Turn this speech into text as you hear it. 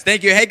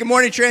Thank you. Hey, good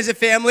morning, Transit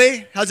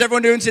family. How's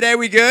everyone doing today?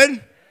 We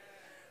good?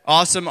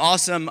 Awesome.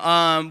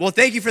 Well,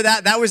 thank you for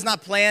that. That was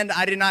not planned.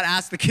 I did not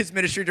ask the kids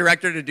ministry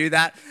director to do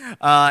that.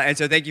 And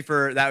so thank you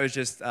for that. Was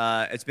just,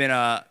 it's been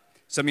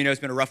some of you know,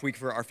 it's been a rough week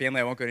for our family.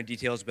 I won't go into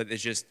details, but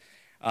it's just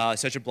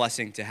such a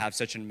blessing to have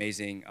such an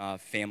amazing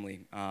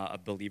family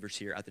of believers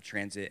here at the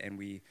Transit. And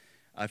we,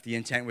 if the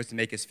intent was to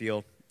make us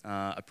feel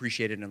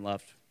appreciated and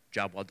loved,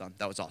 job well done.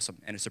 That was awesome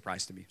and a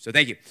surprise to me. So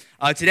thank you.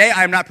 Today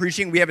I am not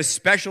preaching. We have a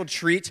special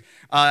treat.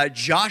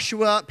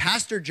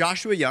 Pastor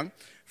Joshua Young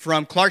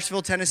from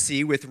Clarksville,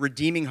 Tennessee, with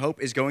Redeeming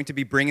Hope is going to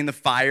be bringing the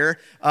fire.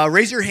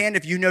 Raise your hand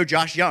if you know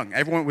Josh Young.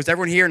 Was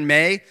everyone here in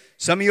May?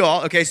 Some of you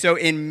all. Okay, so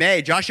in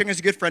May, Josh Young is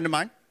a good friend of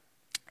mine.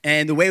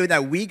 And the way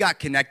that we got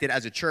connected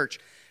as a church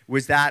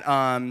was that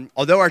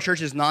although our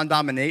church is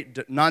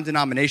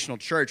non-denominational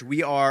church,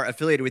 we are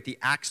affiliated with the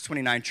Acts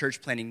 29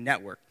 Church Planting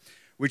Network,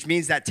 which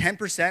means that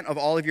 10% of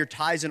all of your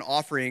tithes and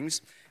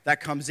offerings that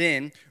comes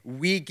in,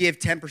 we give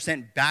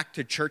 10% back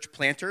to church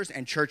planters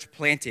and church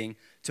planting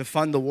to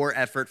fund the war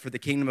effort for the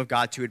kingdom of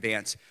God to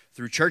advance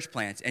through church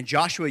plants. And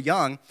Joshua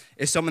Young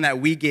is someone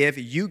that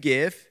you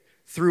give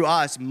through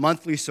us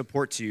monthly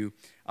support to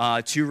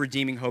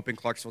Redeeming Hope in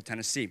Clarksville,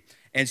 Tennessee.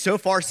 And so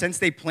far, since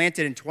they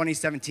planted in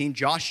 2017,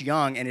 Josh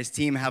Young and his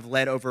team have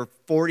led over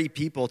 40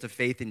 people to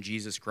faith in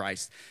Jesus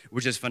Christ,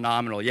 which is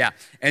phenomenal, yeah.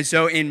 And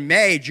so in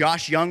May,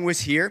 Josh Young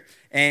was here,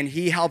 and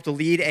he helped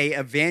lead a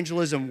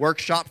evangelism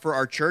workshop for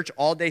our church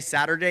all day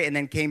Saturday, and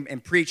then came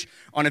and preached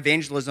on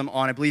evangelism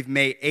on, I believe,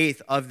 May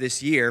 8th of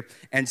this year.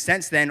 And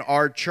since then,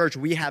 our church,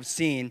 we have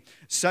seen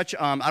such,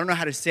 I don't know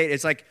how to say it,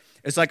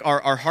 it's like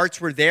our hearts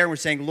were there. We're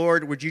saying,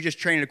 Lord, would you just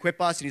train and equip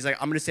us? And he's like,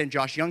 I'm going to send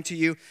Josh Young to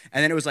you.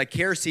 And then it was like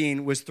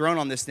kerosene was thrown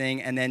on this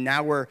thing. And then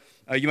now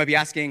you might be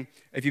asking,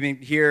 if you've been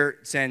here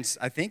since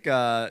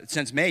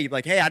May, you'd be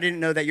like, hey, I didn't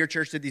know that your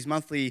church did these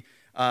monthly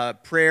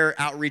prayer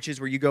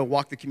outreaches where you go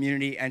walk the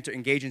community and to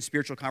engage in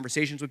spiritual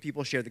conversations with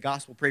people, share the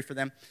gospel, pray for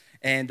them.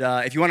 And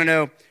if you want to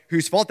know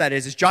whose fault that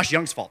is, it's Josh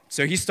Young's fault.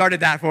 So he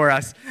started that for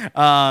us.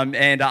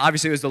 And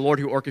obviously it was the Lord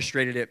who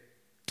orchestrated it.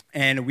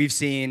 And we've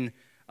seen...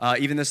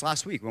 even this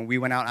last week, when we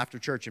went out after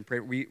church and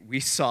prayed, we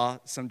saw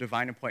some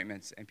divine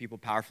appointments and people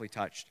powerfully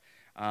touched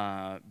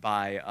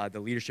by the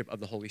leadership of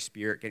the Holy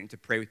Spirit, getting to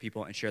pray with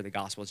people and share the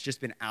gospel. It's just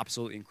been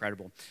absolutely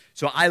incredible.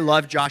 So I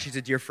love Josh. He's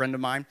a dear friend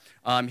of mine.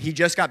 He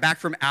just got back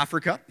from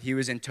Africa. He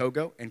was in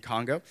Togo and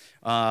Congo,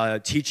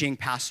 teaching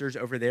pastors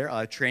over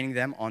there, training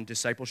them on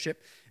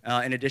discipleship.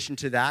 In addition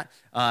to that,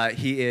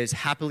 he is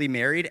happily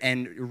married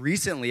and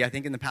recently, I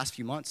think in the past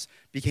few months,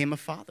 became a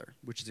father,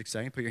 which is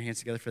exciting. Put your hands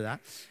together for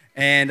that.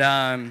 And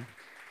I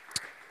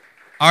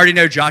already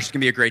know Josh is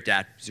going to be a great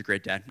dad. He's a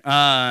great dad.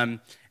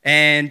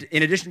 And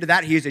in addition to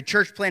that, he is a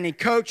church planting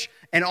coach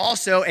and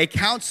also a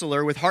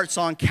counselor with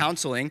Heartsong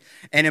Counseling.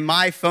 And in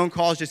my phone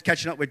calls, just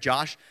catching up with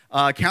Josh,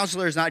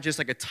 counselor is not just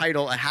like a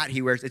title, a hat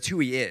he wears. It's who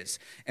he is.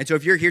 And so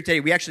if you're here today,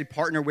 we actually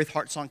partner with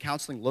Heartsong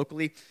Counseling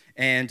locally.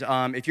 And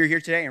if you're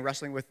here today and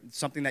wrestling with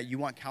something that you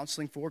want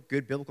counseling for,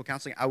 good biblical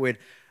counseling, I would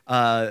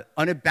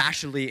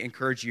unabashedly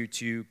encourage you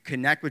to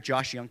connect with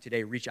Josh Young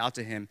today, reach out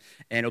to him,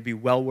 and it'll be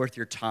well worth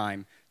your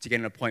time to get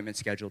an appointment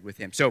scheduled with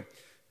him. So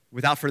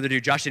without further ado,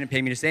 Josh didn't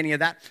pay me to say any of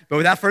that, but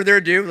without further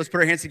ado, let's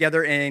put our hands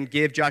together and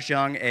give Josh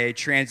Young a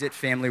Transit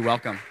family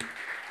welcome.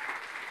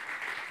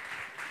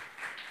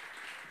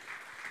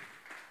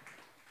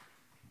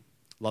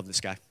 Love this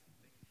guy.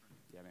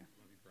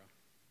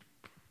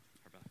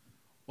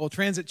 Well,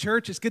 Transit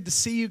Church, it's good to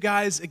see you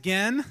guys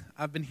again.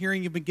 I've been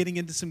hearing you've been getting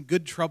into some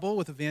good trouble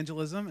with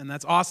evangelism, and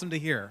that's awesome to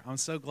hear. I'm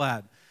so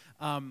glad.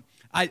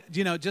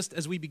 Just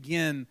as we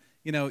begin,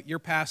 your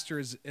pastor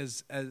is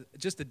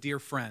just a dear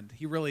friend.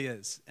 He really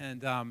is.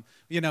 And,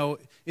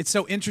 it's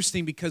so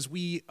interesting because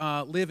we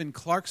live in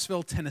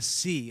Clarksville,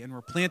 Tennessee, and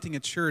we're planting a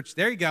church.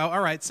 There you go.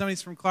 All right,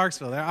 somebody's from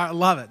Clarksville. I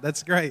love it.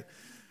 That's great.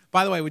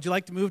 By the way, would you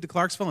like to move to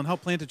Clarksville and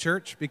help plant a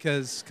church?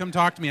 Because come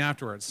talk to me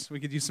afterwards. We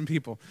could use some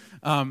people.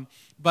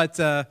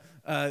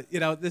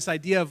 This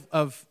idea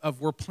of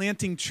we're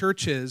planting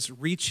churches,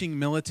 reaching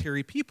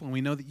military people. And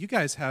we know that you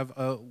guys have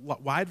a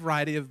wide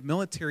variety of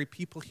military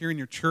people here in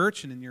your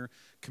church and in your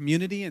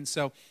community. And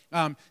so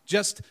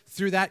just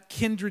through that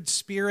kindred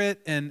spirit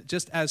and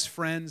just as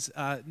friends,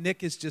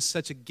 Nick is just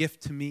such a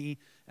gift to me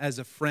as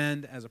a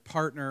friend, as a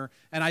partner,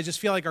 and I just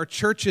feel like our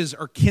churches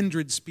are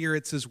kindred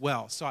spirits as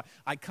well. So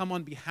I come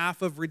on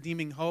behalf of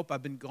Redeeming Hope.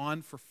 I've been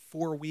gone for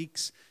 4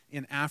 weeks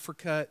in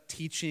Africa,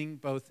 teaching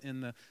both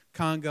in the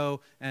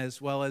Congo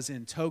as well as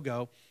in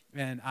Togo,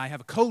 and I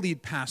have a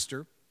co-lead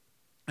pastor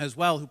as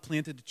well who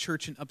planted a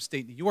church in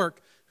upstate New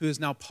York who is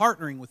now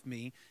partnering with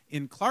me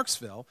in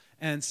Clarksville.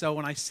 And so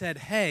when I said,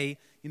 hey,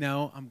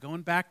 I'm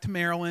going back to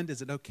Maryland,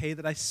 is it okay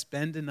that I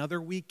spend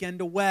another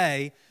weekend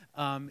away?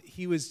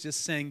 He was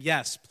just saying,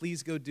 yes,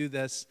 please go do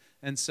this.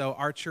 And so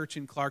our church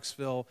in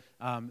Clarksville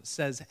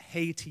says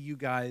hey to you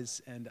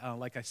guys. And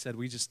like I said,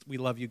 we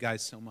love you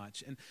guys so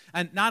much.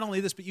 And not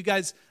only this, but you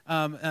guys,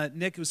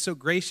 Nick was so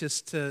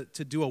gracious to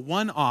do a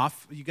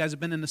one-off. You guys have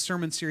been in a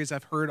sermon series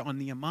I've heard on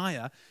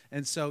Nehemiah.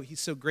 And so he's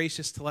so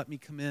gracious to let me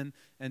come in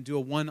and do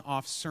a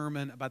one-off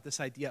sermon about this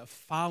idea of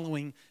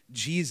following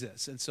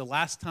Jesus. And so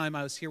last time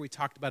I was here, we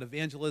talked about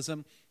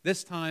evangelism.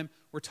 This time,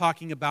 we're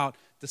talking about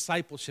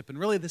discipleship. And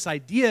really this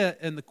idea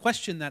and the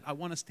question that I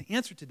want us to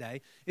answer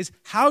today is,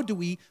 how do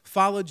we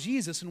follow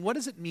Jesus? And what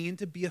does it mean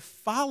to be a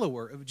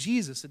follower of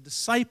Jesus, a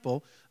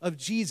disciple of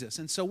Jesus?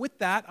 And so with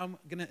that, I'm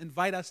going to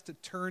invite us to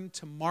turn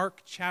to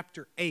Mark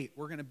chapter 8.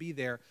 We're going to be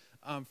there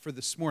for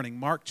this morning,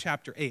 Mark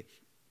chapter 8.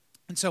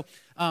 And so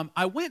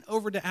I went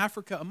over to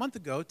Africa a month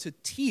ago to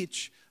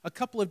teach a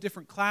couple of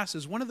different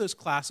classes. One of those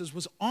classes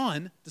was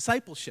on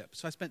discipleship.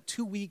 So I spent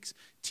 2 weeks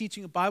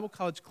teaching a Bible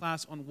college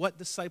class on what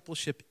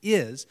discipleship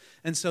is.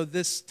 And so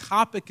this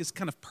topic is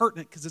kind of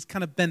pertinent because it's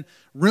kind of been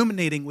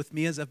ruminating with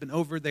me as I've been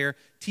over there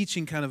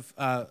teaching, kind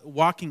of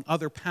walking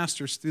other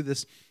pastors through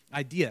this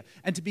idea.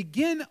 And to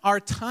begin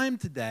our time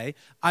today,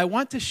 I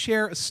want to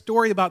share a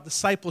story about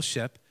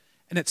discipleship.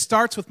 And it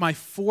starts with my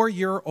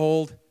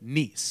 4-year-old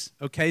niece,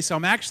 okay? So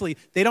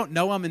they don't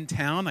know I'm in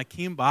town. I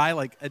came by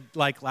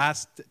like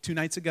last 2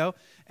 nights ago,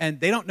 and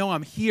they don't know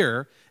I'm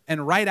here.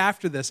 And right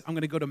after this, I'm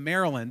going to go to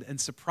Maryland and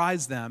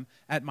surprise them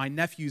at my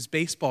nephew's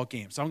baseball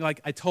game. So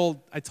I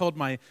told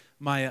my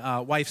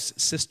wife's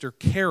sister,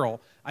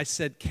 Carol, I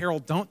said, Carol,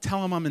 don't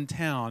tell him I'm in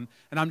town,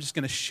 and I'm just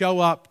going to show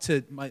up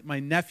to my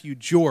nephew,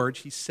 George,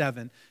 he's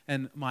 7,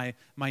 and my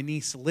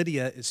niece,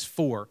 Lydia, is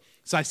 4.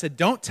 So I said,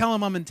 don't tell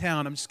him I'm in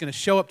town. I'm just going to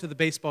show up to the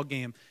baseball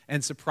game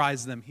and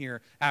surprise them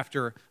here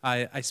after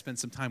I spend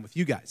some time with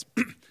you guys.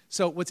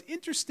 So what's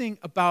interesting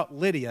about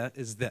Lydia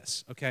is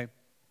this, okay?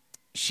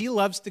 She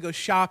loves to go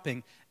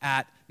shopping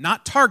at,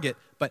 not Target,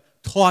 but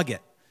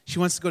Target. She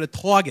wants to go to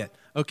Target,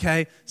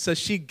 okay? So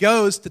she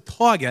goes to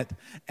Target,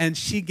 and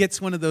she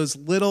gets one of those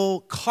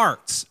little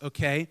carts,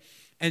 okay?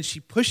 And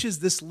she pushes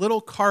this little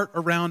cart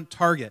around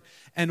Target.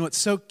 And what's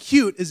so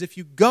cute is if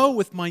you go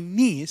with my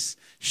niece,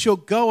 she'll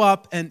go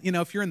up and,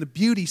 if you're in the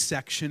beauty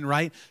section,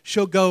 right,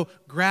 she'll go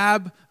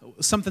grab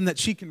something that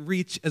she can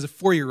reach as a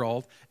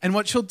 4-year-old. And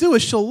what she'll do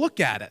is she'll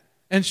look at it,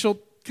 and she'll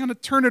kind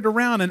of turn it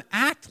around and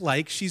act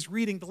like she's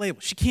reading the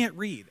label. She can't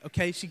read,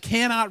 okay? She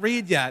cannot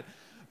read yet.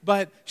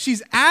 But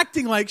she's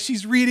acting like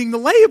she's reading the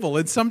label.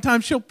 And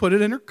sometimes she'll put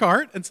it in her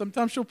cart, and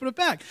sometimes she'll put it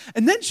back.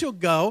 And then she'll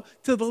go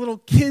to the little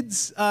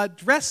kids'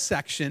 dress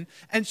section,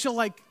 and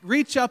she'll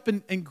reach up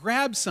and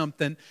grab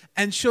something,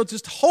 and she'll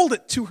just hold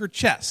it to her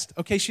chest.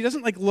 Okay, she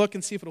doesn't look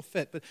and see if it'll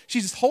fit, but she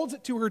just holds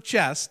it to her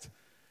chest,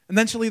 and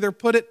then she'll either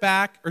put it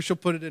back or she'll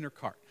put it in her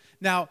cart.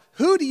 Now,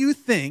 who do you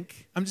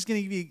think, I'm just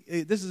going to give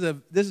you, this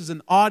is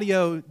an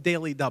audio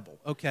daily double,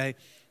 okay,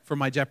 for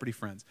my Jeopardy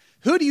friends.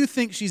 Who do you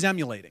think she's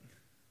emulating?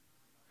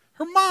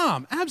 Her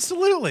mom,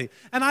 absolutely.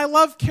 And I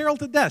love Carol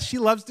to death. She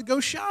loves to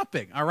go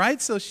shopping, all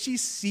right? So she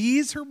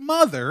sees her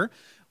mother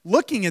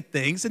looking at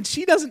things, and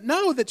she doesn't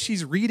know that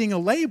she's reading a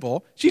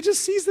label. She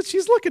just sees that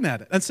she's looking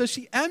at it. And so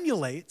she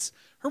emulates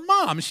her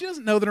mom. She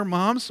doesn't know that her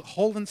mom's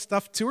holding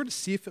stuff to her to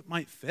see if it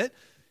might fit.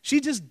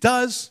 She just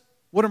does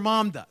what her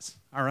mom does,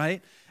 all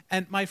right?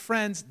 And my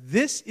friends,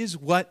 this is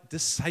what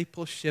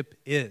discipleship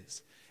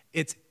is.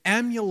 It's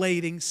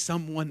emulating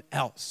someone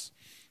else.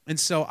 And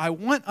so I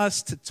want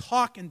us to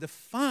talk and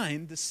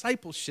define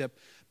discipleship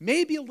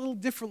maybe a little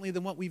differently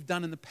than what we've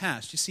done in the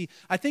past. You see,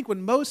 I think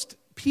when most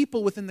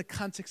people within the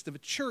context of a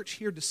church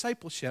hear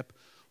discipleship,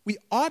 we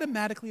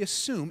automatically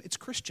assume it's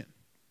Christian.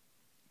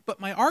 But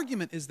my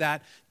argument is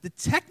that the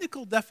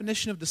technical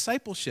definition of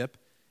discipleship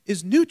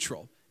is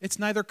neutral. It's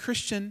neither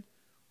Christian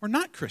or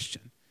not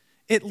Christian.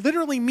 It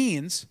literally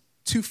means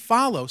to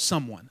follow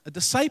someone. A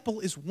disciple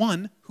is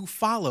one who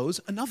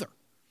follows another.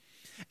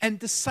 And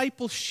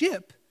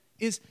discipleship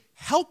is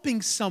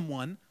helping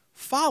someone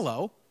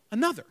follow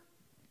another.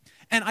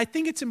 And I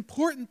think it's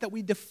important that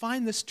we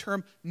define this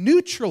term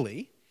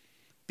neutrally,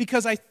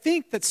 because I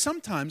think that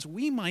sometimes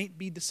we might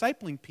be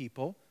discipling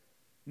people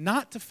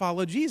not to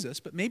follow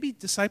Jesus, but maybe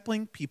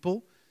discipling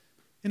people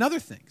in other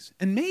things.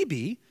 And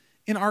maybe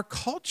in our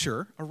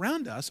culture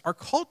around us, our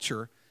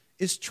culture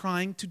is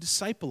trying to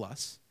disciple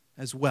us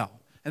as well.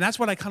 And that's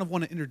what I kind of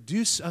want to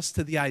introduce us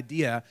to, the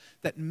idea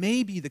that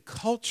maybe the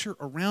culture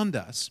around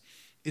us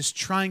is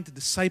trying to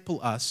disciple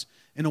us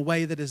in a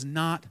way that is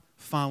not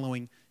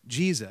following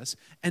Jesus,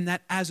 and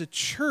that as a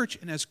church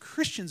and as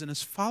Christians and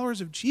as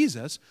followers of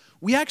Jesus,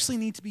 we actually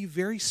need to be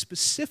very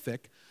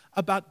specific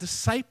about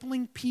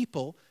discipling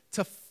people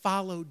to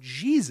follow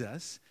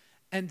Jesus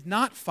and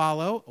not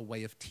follow a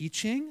way of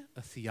teaching,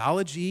 a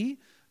theology,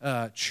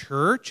 a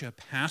church, a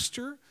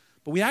pastor,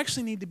 but we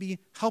actually need to be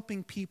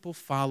helping people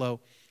follow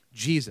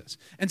Jesus.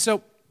 And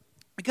so,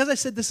 because I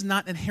said this is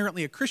not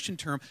inherently a Christian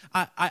term,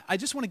 I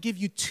just want to give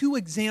you 2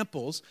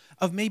 examples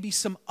of maybe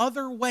some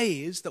other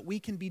ways that we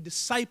can be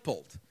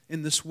discipled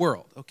in this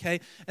world, okay?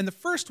 And the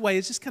first way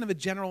is just kind of a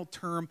general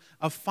term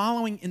of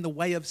following in the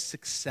way of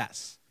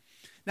success.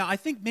 Now, I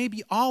think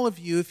maybe all of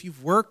you, if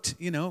you've worked,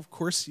 of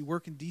course, you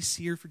work in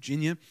D.C. or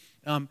Virginia,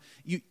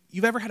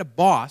 You've ever had a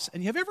boss,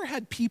 and you've ever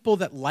had people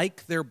that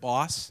like their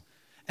boss,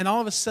 and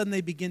all of a sudden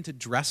they begin to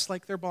dress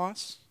like their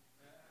boss?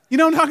 You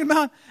know what I'm talking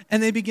about?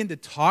 And they begin to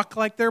talk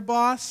like their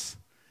boss,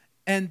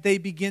 and they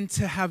begin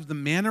to have the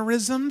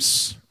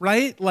mannerisms,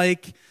 right?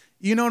 Like,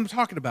 you know what I'm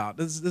talking about.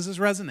 Does this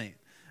resonate?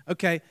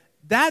 Okay,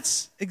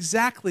 that's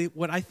exactly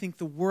what I think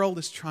the world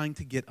is trying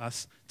to get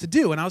us to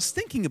do. And I was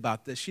thinking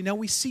about this. You know,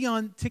 we see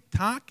on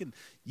TikTok and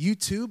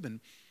YouTube and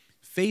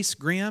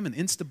Facegram and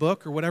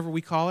Instabook or whatever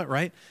we call it,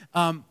 right?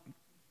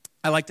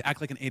 I like to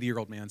act like an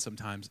 80-year-old man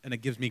sometimes, and it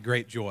gives me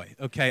great joy,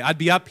 okay? I'd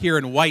be up here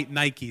in white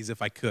Nikes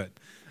if I could.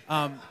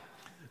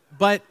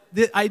 But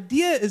the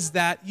idea is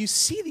that you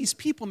see these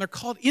people, and they're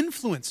called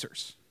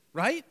influencers,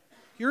 right?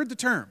 You heard the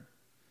term.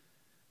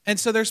 And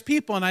so there's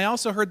people, and I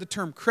also heard the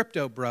term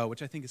crypto bro,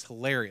 which I think is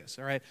hilarious,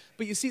 all right?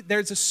 But you see,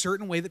 there's a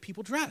certain way that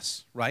people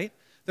dress, right?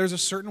 There's a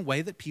certain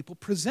way that people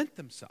present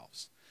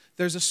themselves.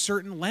 There's a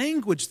certain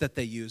language that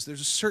they use. There's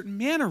a certain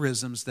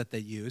mannerisms that they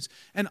use.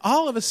 And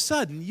all of a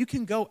sudden, you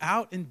can go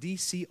out in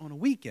D.C. on a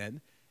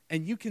weekend,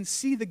 and you can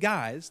see the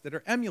guys that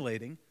are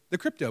emulating the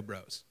crypto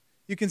bros.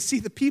 You can see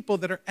the people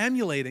that are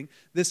emulating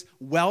this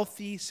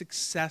wealthy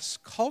success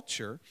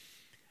culture.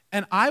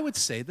 And I would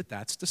say that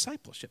that's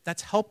discipleship.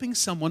 That's helping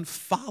someone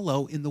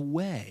follow in the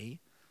way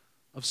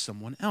of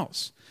someone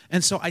else.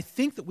 And so I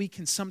think that we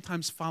can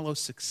sometimes follow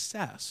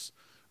success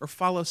or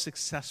follow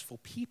successful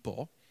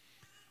people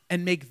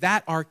and make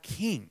that our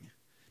king.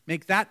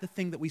 Make that the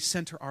thing that we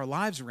center our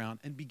lives around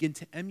and begin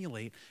to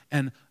emulate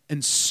and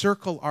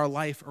encircle our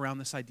life around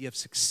this idea of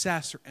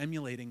success or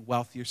emulating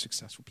wealthy or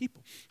successful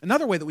people.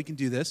 Another way that we can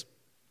do this,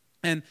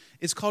 and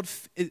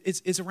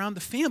it's around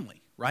the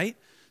family, right?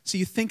 So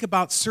you think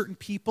about certain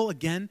people,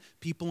 again,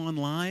 people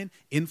online,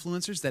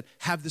 influencers that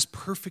have this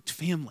perfect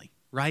family,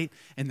 right?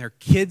 And their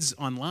kids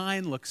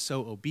online look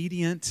so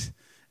obedient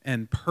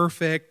and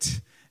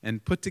perfect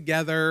and put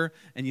together,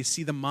 and you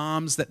see the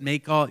moms that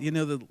make all,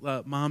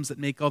 moms that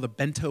make all the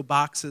bento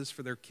boxes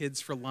for their kids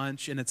for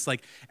lunch, and it's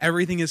like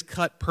everything is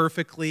cut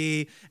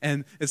perfectly,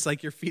 and it's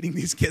like you're feeding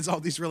these kids all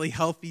these really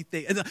healthy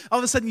things. And all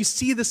of a sudden you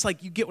see this,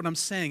 like, you get what I'm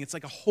saying. It's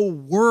like a whole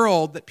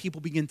world that people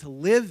begin to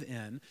live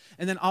in,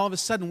 and then all of a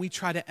sudden we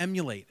try to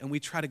emulate, and we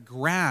try to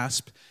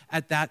grasp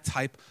at that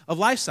type of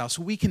lifestyle.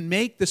 So we can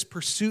make this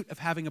pursuit of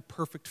having a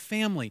perfect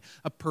family,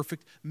 a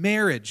perfect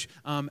marriage,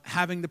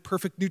 having the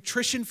perfect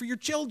nutrition for your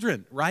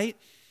children, right?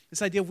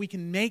 This idea of we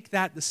can make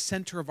that the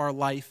center of our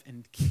life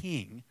and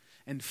king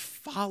and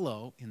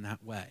follow in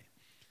that way.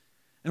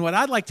 And what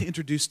I'd like to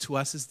introduce to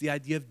us is the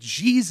idea of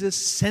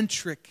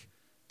Jesus-centric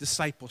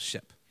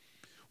discipleship,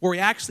 where we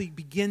actually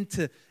begin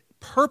to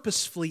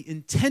purposefully,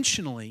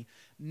 intentionally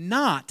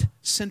not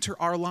center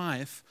our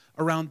life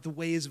around the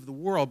ways of the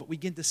world, but we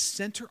begin to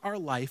center our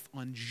life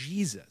on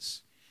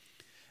Jesus.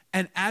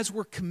 And as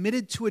we're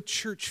committed to a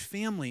church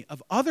family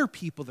of other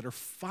people that are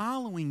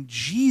following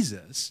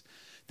Jesus,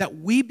 that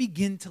we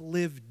begin to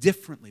live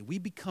differently. We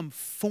become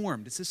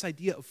formed. It's this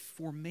idea of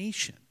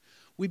formation.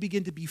 We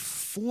begin to be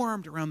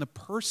formed around the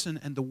person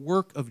and the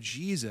work of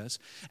Jesus.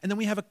 And then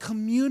we have a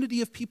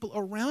community of people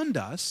around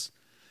us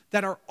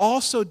that are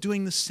also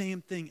doing the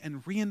same thing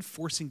and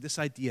reinforcing this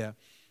idea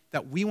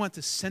that we want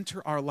to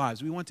center our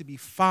lives. We want to be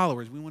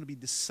followers. We want to be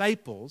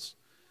disciples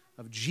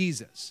of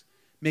Jesus,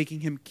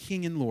 making him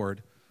King and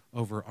Lord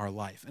over our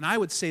life. And I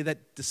would say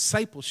that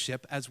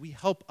discipleship, as we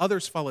help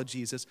others follow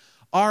Jesus,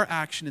 our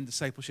action in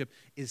discipleship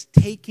is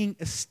taking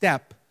a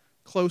step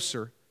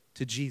closer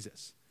to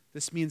Jesus.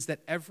 This means that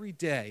every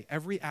day,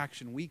 every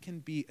action, we can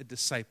be a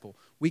disciple.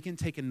 We can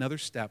take another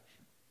step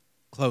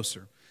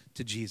closer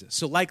to Jesus.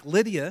 So like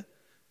Lydia,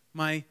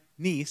 my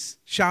niece,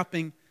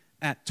 shopping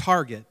at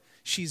Target,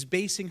 she's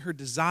basing her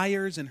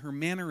desires and her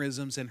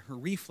mannerisms and her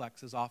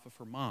reflexes off of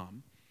her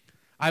mom.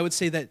 I would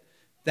say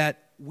that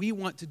we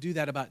want to do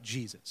that about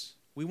Jesus.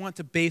 We want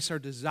to base our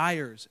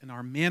desires and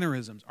our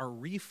mannerisms, our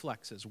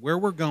reflexes, where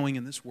we're going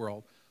in this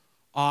world,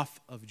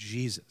 off of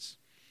Jesus.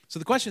 So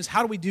the question is,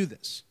 how do we do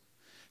this?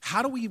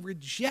 How do we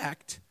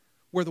reject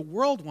where the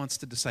world wants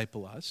to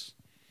disciple us?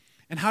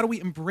 And how do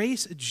we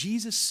embrace a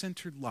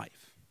Jesus-centered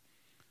life?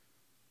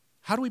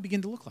 How do we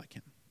begin to look like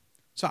him?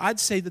 So I'd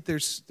say that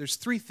there's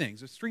three things.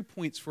 There's 3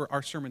 points for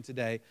our sermon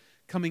today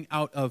coming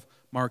out of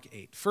Mark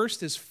 8.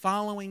 First is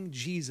following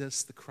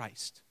Jesus the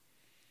Christ.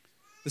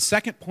 The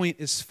second point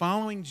is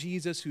following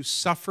Jesus who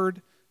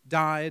suffered,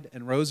 died,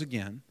 and rose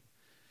again.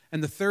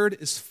 And the third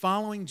is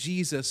following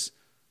Jesus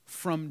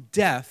from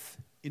death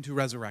into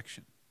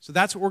resurrection. So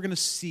that's what we're going to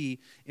see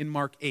in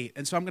Mark 8.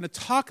 And so I'm going to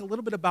talk a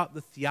little bit about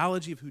the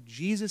theology of who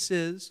Jesus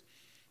is,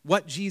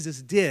 what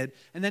Jesus did,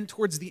 and then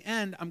towards the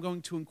end, I'm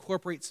going to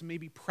incorporate some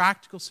maybe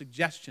practical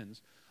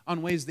suggestions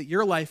on ways that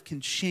your life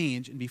can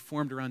change and be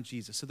formed around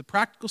Jesus. So the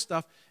practical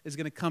stuff is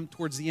going to come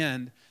towards the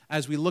end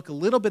as we look a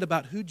little bit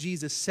about who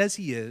Jesus says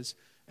he is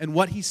and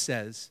what he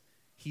says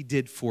he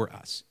did for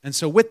us. And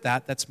so with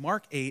that, that's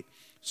Mark 8,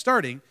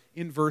 starting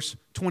in verse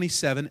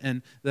 27,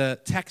 and the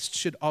text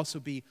should also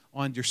be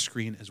on your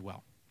screen as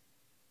well.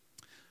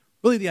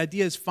 Really, the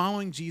idea is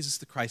following Jesus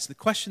the Christ. The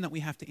question that we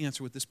have to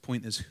answer with this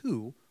point is,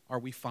 who are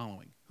we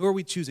following? Who are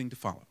we choosing to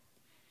follow?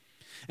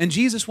 And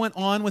Jesus went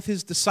on with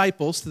his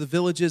disciples to the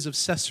villages of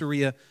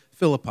Caesarea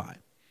Philippi.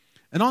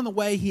 And on the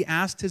way, he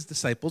asked his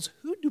disciples,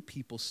 who do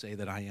people say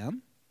that I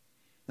am?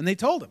 And they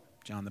told him,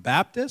 John the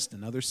Baptist,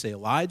 and others say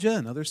Elijah,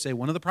 and others say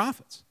one of the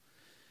prophets.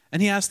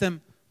 And he asked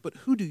them, but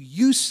who do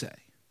you say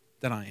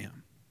that I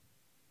am?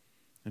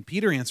 And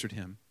Peter answered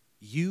him,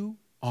 you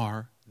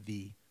are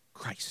the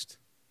Christ.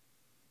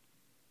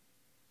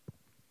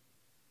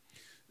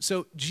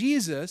 So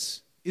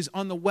Jesus is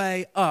on the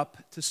way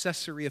up to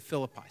Caesarea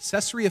Philippi.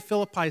 Caesarea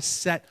Philippi is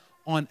set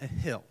on a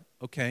hill,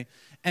 okay?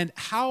 And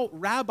how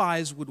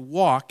rabbis would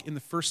walk in the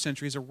first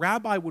century is a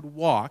rabbi would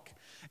walk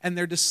and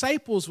their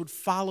disciples would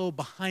follow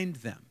behind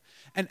them.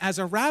 And as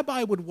a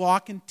rabbi would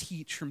walk and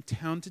teach from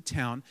town to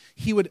town,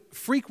 he would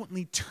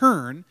frequently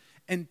turn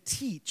and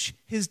teach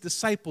his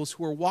disciples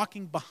who were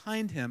walking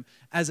behind him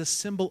as a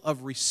symbol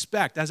of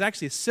respect, as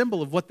actually a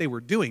symbol of what they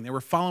were doing. They were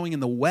following in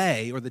the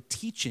way or the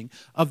teaching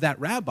of that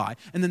rabbi,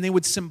 and then they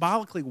would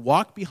symbolically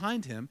walk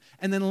behind him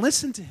and then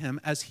listen to him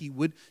as he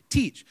would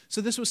teach. So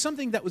this was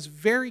something that was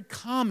very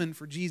common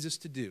for Jesus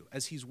to do.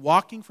 As he's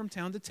walking from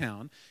town to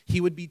town,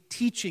 he would be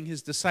teaching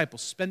his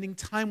disciples, spending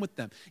time with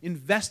them,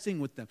 investing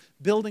with them,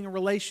 building a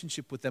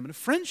relationship with them and a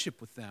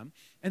friendship with them,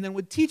 and then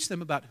would teach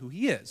them about who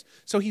he is.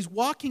 So he's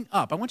walking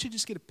up. I want you to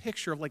just get a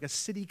picture of like a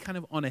city kind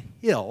of on a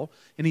hill,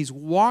 and he's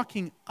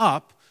walking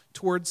up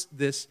towards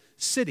this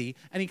city,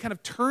 and he kind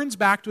of turns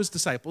back to his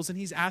disciples, and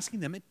he's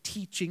asking them a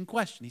teaching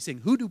question. He's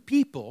saying, who do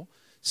people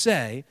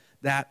say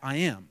that I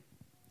am?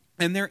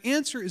 And their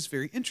answer is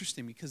very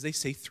interesting because they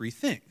say three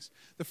things.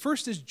 The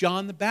first is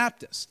John the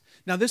Baptist.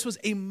 Now, this was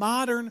a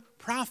modern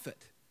prophet.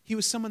 He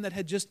was someone that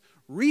had just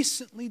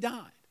recently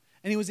died.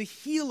 And he was a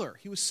healer.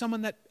 He was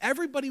someone that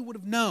everybody would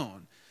have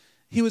known.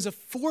 He was a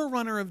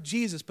forerunner of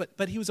Jesus,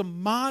 but he was a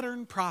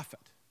modern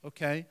prophet,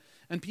 okay?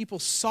 And people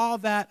saw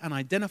that and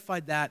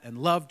identified that and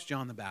loved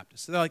John the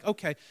Baptist. So they're like,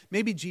 okay,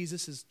 maybe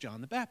Jesus is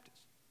John the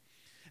Baptist.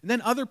 And then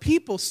other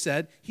people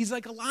said he's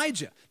like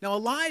Elijah. Now,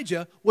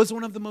 Elijah was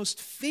one of the most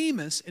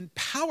famous and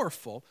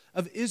powerful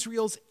of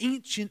Israel's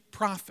ancient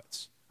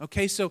prophets.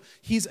 Okay, so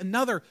he's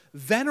another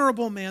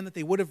venerable man that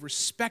they would have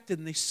respected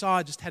and they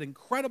saw just had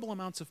incredible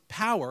amounts of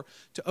power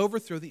to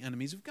overthrow the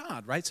enemies of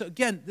God, right? So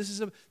again, this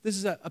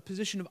is a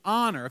position of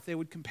honor if they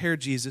would compare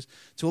Jesus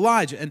to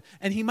Elijah.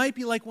 And he might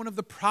be like one of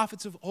the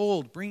prophets of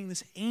old, bringing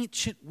this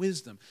ancient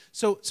wisdom.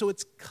 So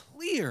it's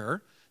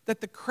clear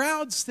that the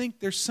crowds think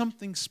there's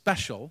something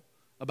special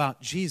about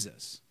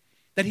Jesus,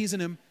 that he's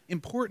an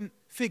important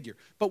figure.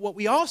 But what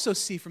we also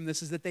see from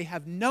this is that they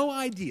have no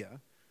idea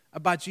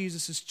about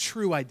Jesus'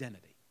 true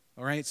identity.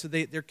 All right, so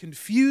they're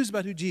confused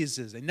about who Jesus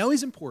is. They know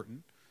he's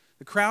important.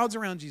 The crowds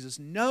around Jesus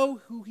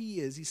know who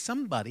he is. He's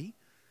somebody,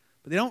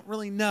 but they don't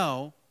really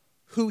know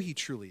who he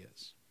truly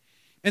is.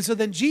 And so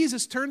then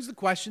Jesus turns the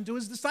question to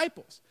his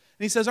disciples.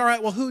 And he says, all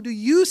right, well, who do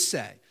you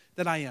say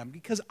that I am?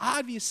 Because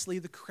obviously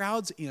the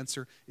crowd's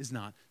answer is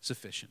not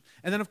sufficient.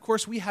 And then, of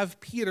course, we have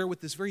Peter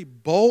with this very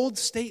bold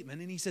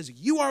statement, and he says,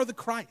 you are the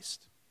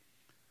Christ.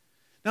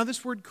 Now,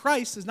 this word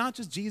Christ is not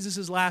just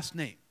Jesus' last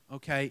name,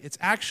 okay? It's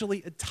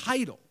actually a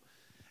title.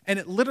 And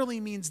it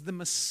literally means the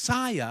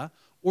Messiah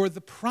or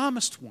the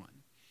promised one.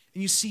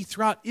 And you see,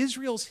 throughout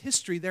Israel's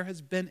history, there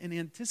has been an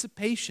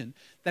anticipation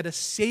that a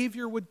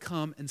Savior would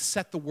come and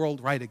set the world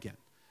right again.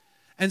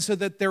 And so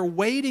that they're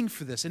waiting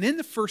for this. And in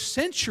the first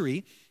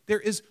century,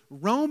 there is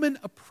Roman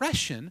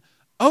oppression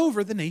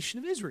over the nation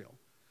of Israel.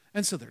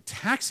 And so they're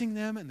taxing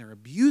them and they're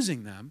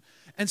abusing them.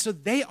 And so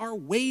they are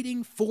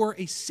waiting for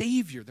a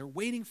Savior. They're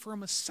waiting for a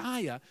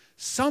Messiah,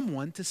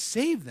 someone to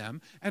save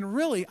them. And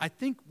really, I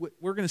think what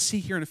we're going to see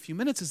here in a few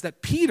minutes is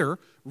that Peter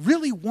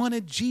really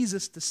wanted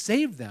Jesus to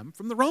save them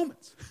from the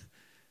Romans.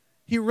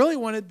 He really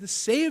wanted to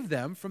save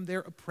them from their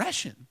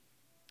oppression.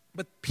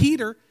 But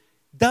Peter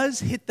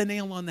does hit the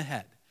nail on the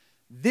head.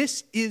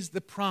 This is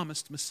the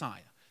promised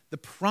Messiah, the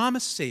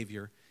promised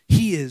Savior.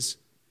 He is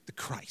the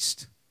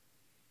Christ.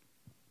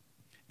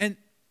 And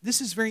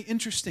this is very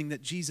interesting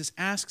that Jesus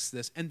asks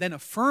this and then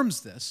affirms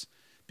this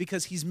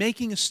because he's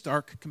making a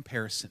stark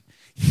comparison.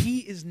 He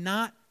is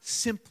not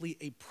simply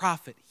a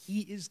prophet. He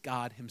is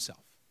God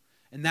himself.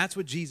 And that's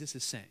what Jesus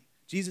is saying.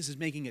 Jesus is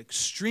making it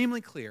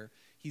extremely clear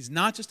he's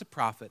not just a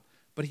prophet,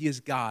 but he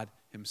is God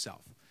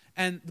himself.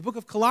 And the book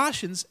of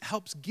Colossians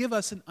helps give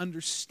us an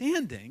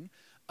understanding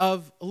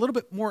of a little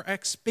bit more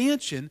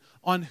expansion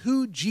on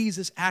who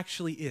Jesus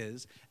actually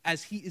is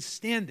as he is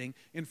standing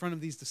in front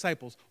of these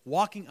disciples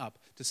walking up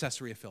to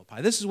Caesarea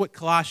Philippi. This is what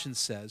Colossians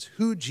says,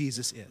 who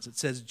Jesus is. It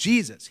says,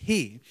 Jesus,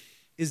 he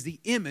is the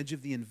image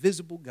of the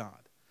invisible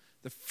God,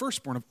 the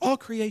firstborn of all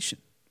creation.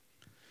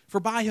 For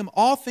by him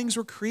all things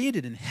were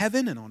created in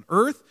heaven and on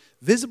earth,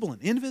 visible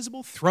and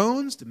invisible,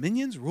 thrones,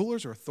 dominions,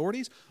 rulers, or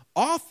authorities.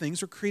 All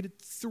things were created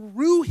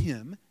through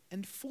him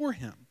and for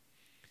him.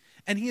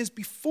 And he is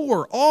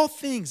before all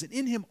things, and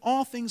in him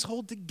all things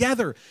hold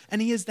together.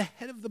 And he is the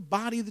head of the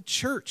body of the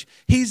church.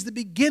 He's the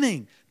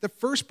beginning, the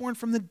firstborn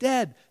from the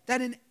dead, that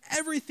in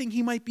everything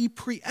he might be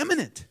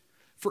preeminent.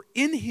 For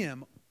in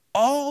him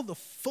all the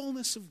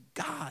fullness of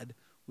God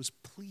was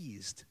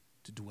pleased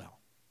to dwell.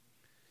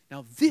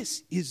 Now,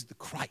 this is the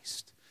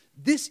Christ.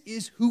 This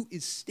is who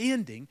is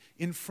standing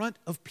in front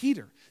of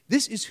Peter.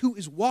 This is who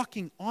is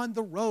walking on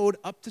the road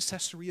up to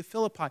Caesarea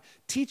Philippi,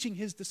 teaching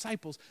his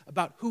disciples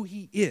about who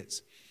he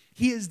is.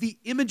 He is the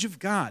image of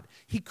God.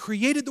 He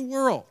created the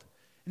world,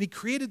 and he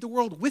created the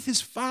world with his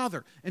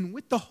Father and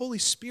with the Holy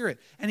Spirit,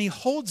 and he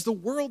holds the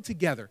world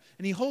together,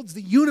 and he holds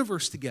the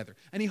universe together,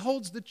 and he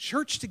holds the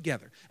church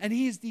together, and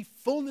he is the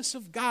fullness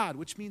of God,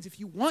 which means if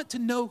you want to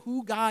know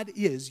who God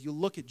is, you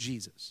look at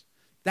Jesus.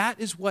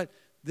 That is what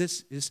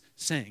this is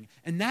saying.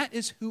 And that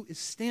is who is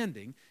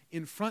standing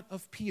in front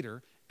of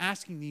Peter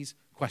asking these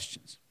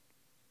questions.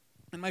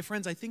 And my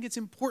friends, I think it's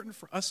important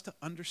for us to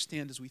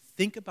understand as we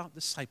think about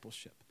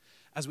discipleship,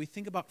 as we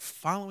think about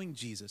following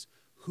Jesus,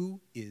 who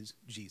is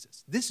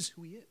Jesus? This is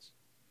who he is.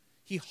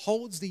 He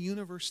holds the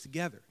universe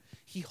together.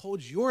 He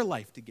holds your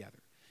life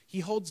together.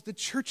 He holds the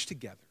church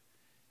together.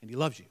 And he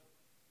loves you.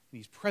 And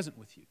he's present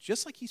with you,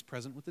 just like he's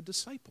present with the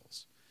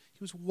disciples.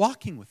 He was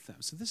walking with them.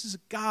 So this is a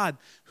God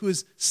who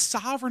is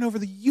sovereign over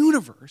the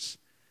universe,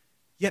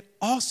 yet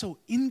also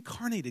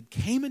incarnated,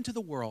 came into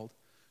the world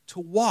to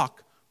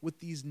walk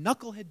with these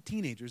knucklehead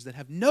teenagers that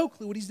have no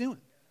clue what he's doing.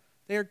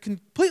 They are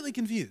completely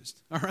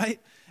confused, all right?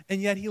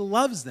 And yet he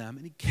loves them,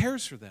 and he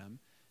cares for them,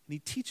 and he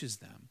teaches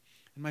them.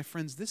 And my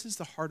friends, this is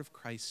the heart of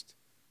Christ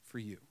for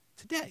you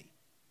today.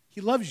 He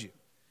loves you.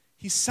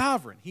 He's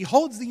sovereign. He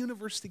holds the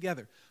universe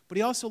together, but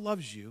he also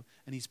loves you,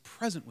 and he's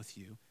present with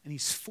you, and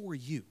he's for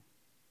you.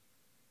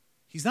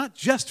 He's not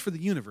just for the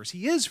universe.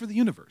 He is for the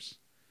universe,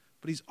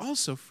 but he's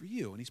also for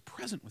you, and he's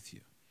present with you.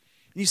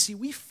 And you see,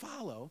 we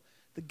follow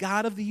the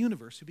God of the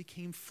universe who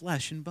became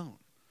flesh and bone,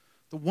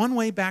 the one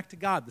way back to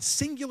God, the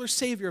singular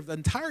Savior of the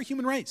entire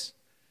human race,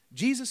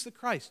 Jesus the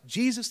Christ,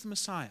 Jesus the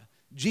Messiah,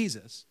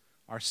 Jesus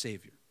our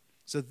Savior.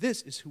 So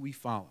this is who we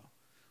follow.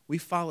 We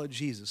follow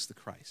Jesus the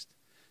Christ.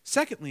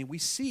 Secondly,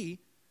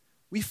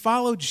 we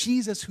follow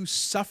Jesus who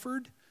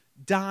suffered,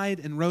 died,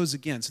 and rose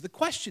again. So the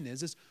question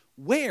is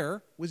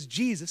where was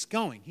Jesus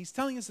going? He's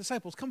telling his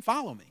disciples, come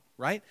follow me,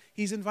 right?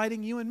 He's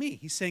inviting you and me.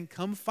 He's saying,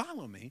 come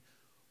follow me.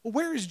 Well,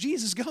 where is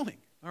Jesus going?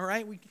 All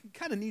right, we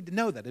kind of need to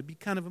know that. It'd be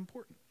kind of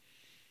important.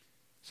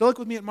 So look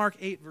with me at Mark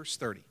 8, verse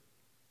 30.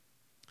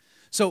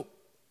 So,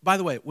 by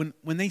the way,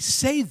 when they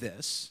say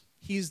this,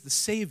 he's the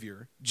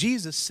Savior,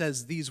 Jesus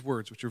says these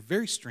words, which are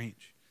very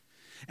strange.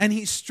 And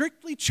he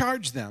strictly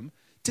charged them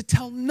to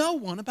tell no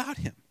one about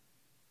him.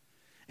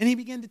 And he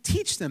began to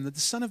teach them that the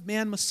Son of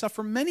Man must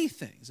suffer many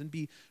things and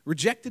be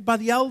rejected by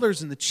the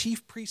elders and the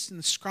chief priests and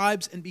the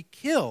scribes and be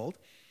killed,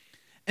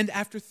 and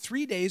after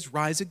 3 days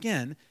rise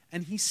again.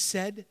 And he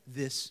said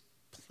this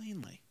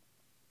plainly.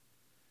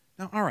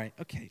 Now, all right,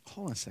 okay,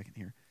 hold on a second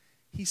here.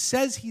 He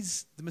says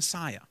he's the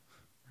Messiah.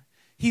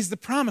 He's the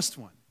promised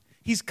one.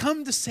 He's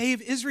come to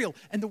save Israel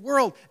and the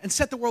world and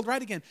set the world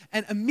right again.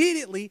 And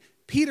immediately,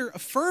 Peter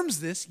affirms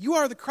this, you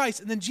are the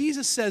Christ. And then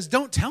Jesus says,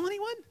 don't tell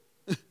anyone?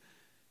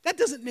 That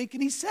doesn't make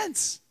any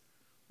sense.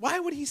 Why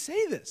would he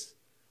say this?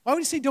 Why would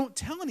he say, don't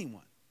tell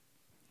anyone?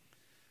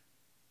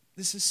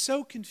 This is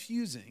so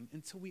confusing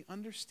until we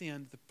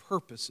understand the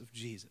purpose of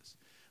Jesus.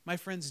 My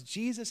friends,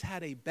 Jesus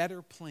had a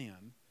better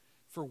plan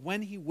for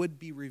when he would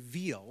be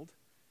revealed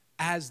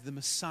as the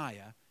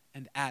Messiah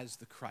and as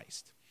the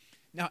Christ.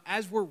 Now,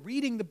 as we're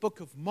reading the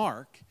book of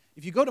Mark,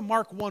 if you go to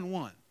Mark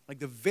 1:1, like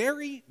the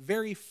very,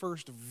 very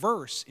first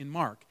verse in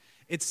Mark,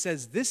 it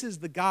says, this is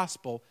the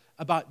gospel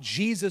about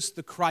Jesus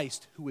the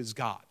Christ, who is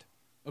God.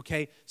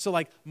 Okay? So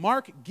like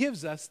Mark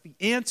gives us the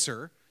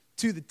answer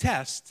to the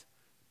test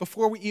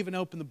before we even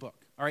open the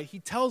book. All right? He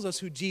tells us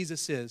who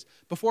Jesus is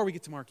before we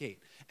get to Mark 8.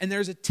 And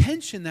there's a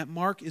tension that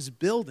Mark is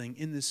building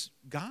in this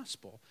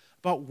gospel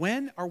about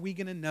when are we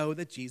going to know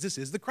that Jesus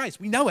is the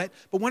Christ? We know it,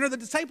 but when are the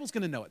disciples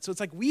going to know it? So it's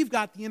like we've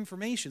got the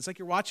information. It's like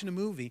you're watching a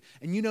movie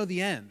and you know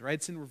the end, right?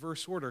 It's in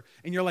reverse order.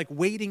 And you're like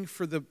waiting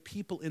for the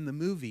people in the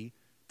movie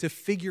to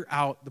figure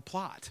out the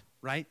plot,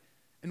 right?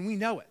 And we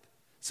know it.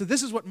 So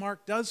this is what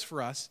Mark does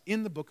for us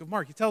in the book of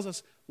Mark. He tells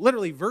us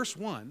literally verse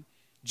 1,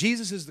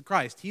 Jesus is the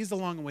Christ. He's the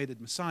long-awaited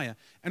Messiah.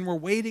 And we're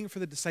waiting for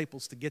the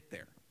disciples to get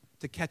there,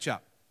 to catch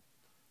up.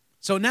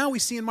 So now we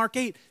see in Mark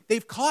 8,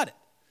 they've caught it.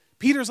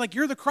 Peter's like,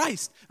 you're the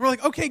Christ. And we're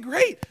like, okay,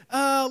 great.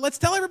 Let's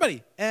tell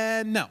everybody.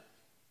 And no,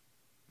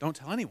 don't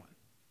tell anyone.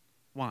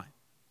 Why?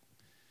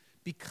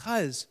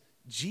 Because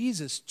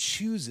Jesus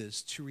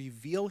chooses to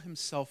reveal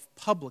himself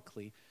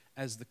publicly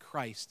as the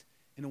Christ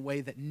in a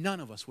way that none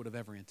of us would have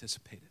ever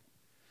anticipated.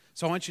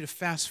 So I want you to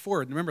fast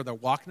forward. Remember, they're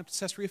walking up to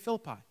Caesarea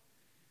Philippi. And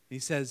he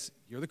says,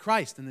 you're the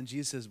Christ. And then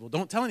Jesus says, well,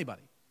 don't tell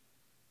anybody.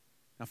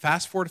 Now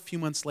fast forward a few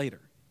months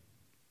later.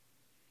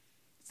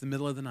 It's the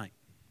middle of the night.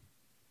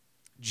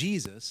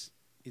 Jesus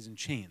is in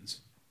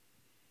chains.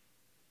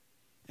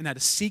 And at a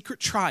secret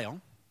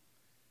trial,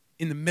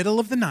 in the middle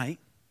of the night,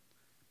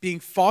 being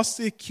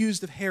falsely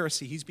accused of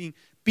heresy, he's being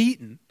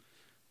beaten.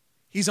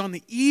 He's on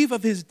the eve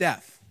of his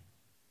death.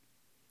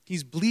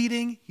 He's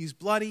bleeding, he's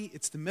bloody,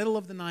 it's the middle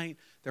of the night.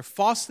 They're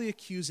falsely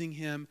accusing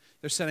him.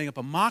 They're setting up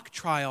a mock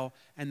trial.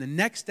 And the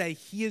next day,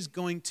 he is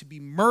going to be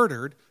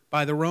murdered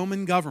by the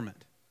Roman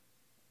government.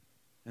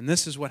 And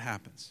this is what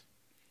happens.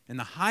 And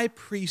the high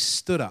priest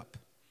stood up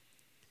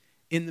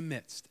in the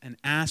midst and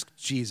asked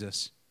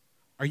Jesus,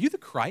 "Are you the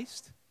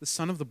Christ, the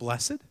Son of the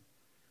Blessed?"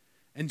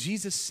 And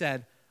Jesus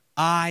said,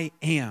 "I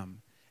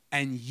am,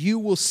 and you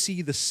will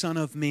see the Son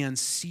of Man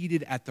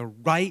seated at the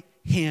right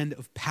hand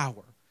of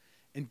power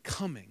and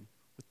coming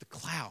with the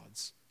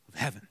clouds of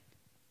heaven."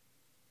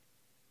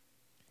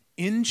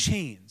 In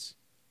chains,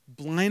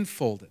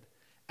 blindfolded,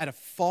 at a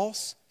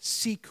false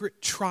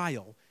secret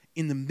trial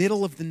in the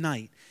middle of the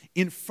night,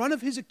 in front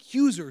of his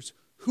accusers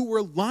who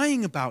were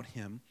lying about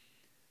him,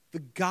 the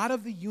God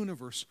of the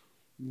universe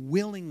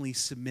willingly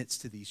submits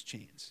to these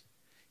chains.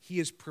 He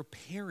is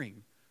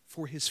preparing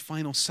for his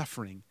final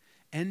suffering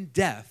and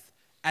death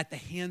at the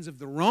hands of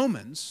the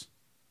Romans,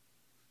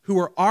 who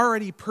are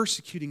already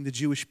persecuting the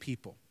Jewish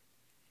people.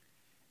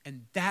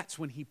 And that's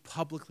when he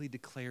publicly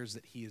declares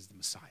that he is the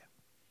Messiah.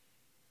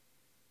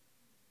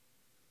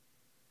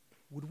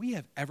 Would we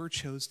have ever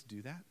chose to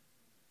do that?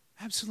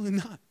 Absolutely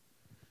not.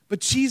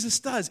 But Jesus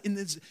does.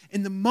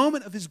 In the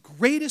moment of his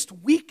greatest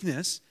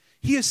weakness,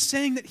 he is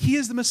saying that he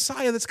is the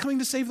Messiah that's coming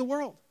to save the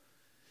world.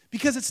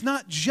 Because it's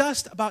not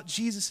just about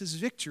Jesus'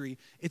 victory,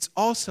 it's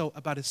also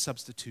about his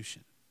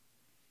substitution.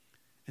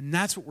 And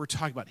that's what we're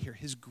talking about here.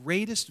 His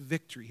greatest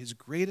victory, his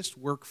greatest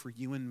work for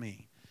you and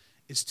me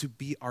is to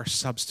be our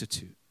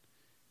substitute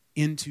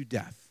into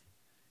death,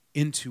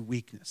 into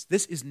weakness.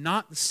 This is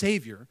not the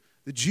Savior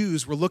the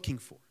Jews were looking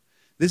for.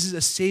 This is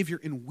a Savior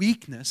in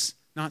weakness,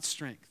 not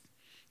strength.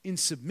 In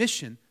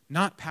submission,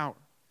 not power.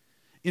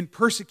 In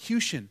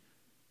persecution,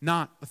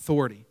 not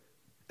authority.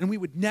 And we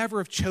would never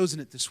have chosen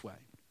it this way.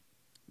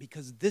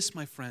 Because this,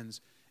 my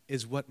friends,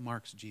 is what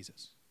marks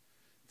Jesus.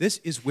 This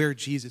is where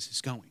Jesus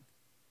is going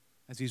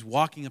as he's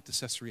walking up to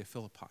Caesarea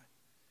Philippi.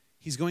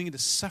 He's going into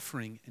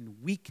suffering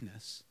and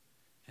weakness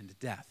and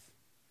death.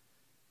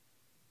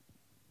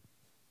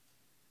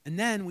 And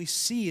then we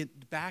see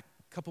it back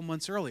a couple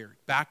months earlier,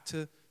 back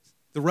to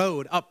the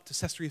road up to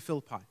Caesarea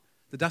Philippi,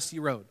 the dusty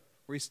road,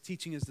 where he's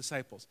teaching his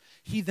disciples.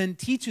 He then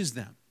teaches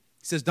them.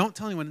 He says, don't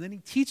tell anyone. And then he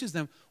teaches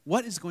them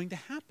what is going to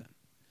happen.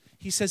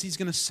 He says he's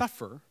going to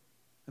suffer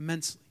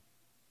immensely.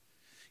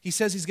 He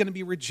says he's going to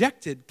be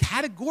rejected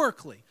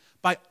categorically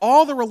by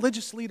all the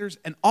religious leaders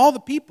and all the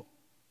people.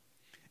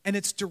 And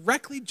it's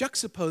directly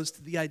juxtaposed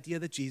to the idea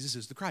that Jesus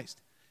is the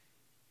Christ.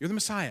 You're the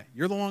Messiah.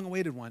 You're the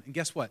long-awaited one. And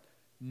guess what?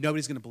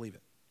 Nobody's going to believe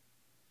it.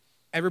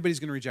 Everybody's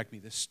going to reject me.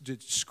 The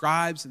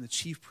scribes and the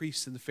chief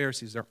priests and the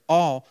Pharisees, they're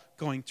all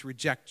going to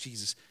reject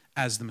Jesus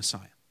as the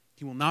Messiah.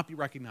 He will not be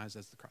recognized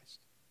as the Christ.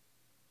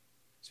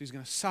 So he's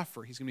going to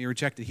suffer. He's going to be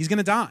rejected. He's going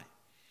to die.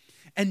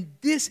 And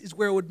this is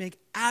where it would make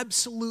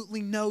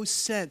absolutely no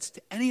sense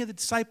to any of the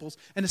disciples,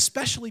 and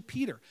especially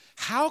Peter.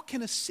 How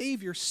can a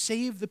Savior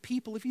save the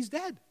people if he's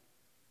dead?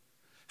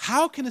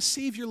 How can a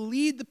Savior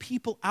lead the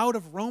people out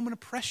of Roman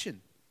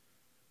oppression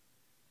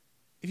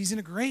if he's in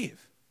a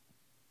grave?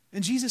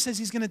 And Jesus says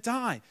he's going to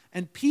die.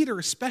 And Peter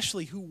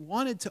especially, who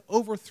wanted to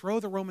overthrow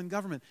the Roman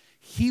government,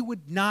 he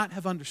would not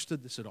have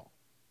understood this at all.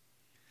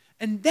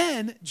 And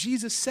then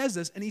Jesus says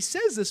this, and he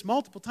says this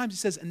multiple times. He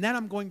says, and then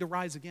I'm going to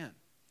rise again.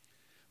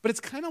 But it's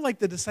kind of like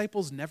the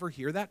disciples never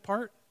hear that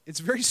part. It's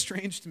very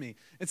strange to me.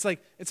 It's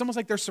almost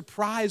like they're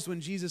surprised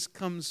when Jesus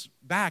comes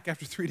back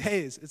after 3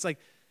 days. It's like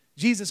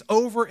Jesus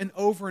over and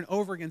over and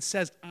over again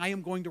says, I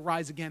am going to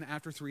rise again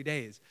after 3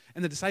 days.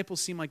 And the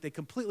disciples seem like they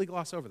completely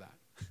gloss over that.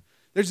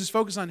 There's this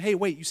focus on, hey,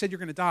 wait, you said you're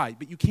going to die,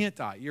 but you can't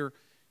die. You're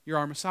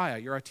our Messiah.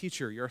 You're our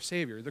teacher. You're our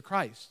Savior. You're the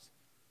Christ.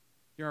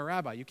 You're our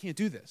rabbi. You can't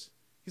do this.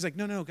 He's like,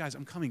 no, guys,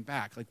 I'm coming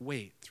back. Like,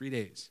 wait, 3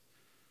 days.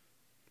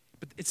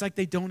 But it's like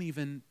they don't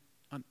even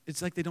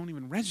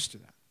register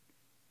that.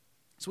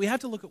 So we have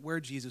to look at where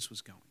Jesus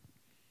was going.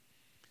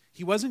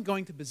 He wasn't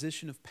going to a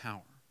position of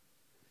power.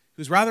 He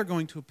was rather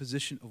going to a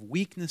position of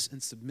weakness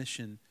and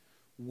submission,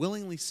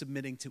 willingly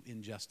submitting to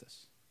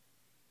injustice,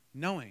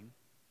 knowing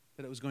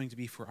that it was going to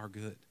be for our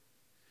good.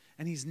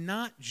 And he's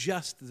not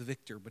just the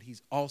victor, but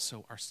he's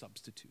also our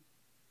substitute.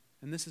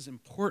 And this is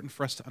important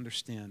for us to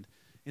understand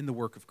in the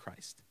work of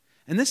Christ.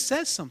 And this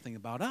says something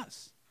about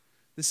us.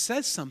 This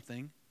says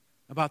something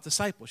about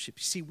discipleship.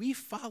 You see, we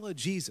follow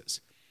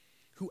Jesus,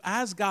 who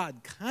as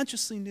God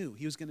consciously knew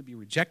he was going to be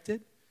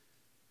rejected,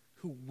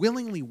 who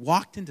willingly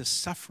walked into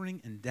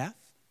suffering and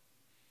death,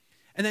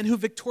 and then who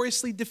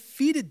victoriously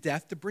defeated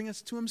death to bring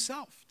us to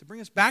himself, to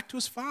bring us back to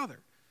his Father,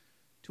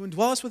 to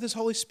indwell us with his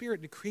Holy Spirit,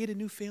 and to create a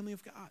new family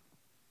of God.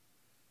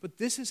 But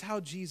this is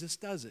how Jesus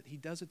does it. He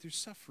does it through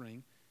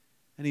suffering,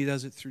 and he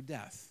does it through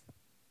death.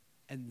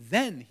 And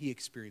then he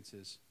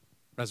experiences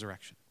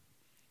resurrection.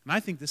 And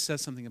I think this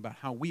says something about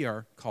how we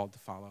are called to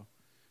follow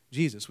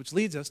Jesus, which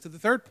leads us to the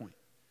third point,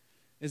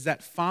 is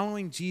that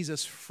following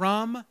Jesus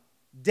from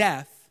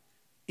death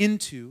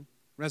into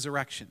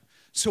resurrection.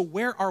 So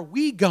where are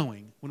we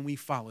going when we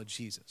follow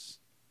Jesus?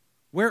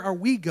 Where are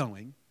we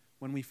going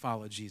when we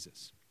follow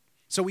Jesus?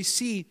 So we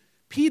see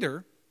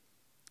Peter,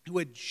 who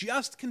had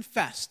just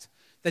confessed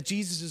that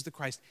Jesus is the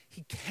Christ.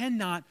 He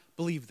cannot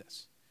believe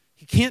this.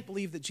 He can't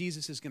believe that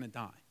Jesus is going to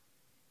die.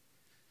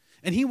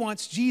 And he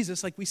wants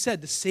Jesus, like we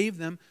said, to save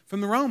them from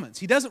the Romans.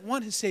 He doesn't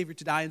want his Savior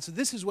to die, and so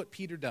this is what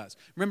Peter does.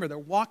 Remember, they're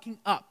walking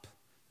up.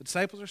 The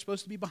disciples are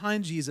supposed to be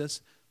behind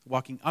Jesus,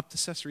 walking up to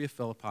Caesarea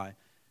Philippi,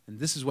 and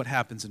this is what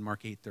happens in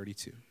Mark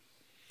 8:32.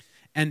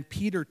 And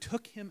Peter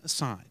took him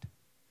aside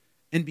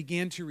and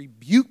began to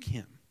rebuke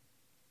him.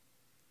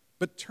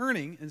 But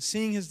turning and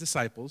seeing his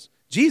disciples,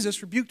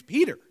 Jesus rebuked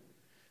Peter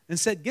and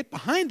said, "Get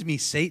behind me,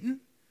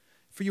 Satan,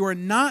 for you are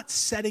not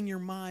setting your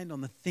mind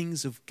on the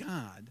things of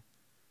God,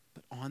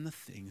 but on the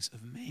things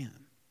of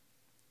man."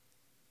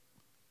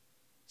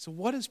 So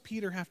what does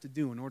Peter have to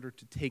do in order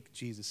to take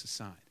Jesus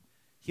aside?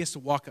 He has to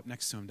walk up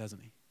next to him, doesn't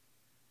he?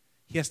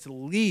 He has to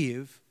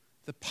leave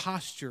the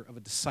posture of a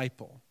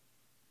disciple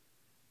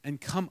and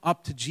come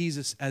up to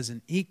Jesus as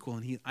an equal.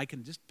 And I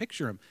can just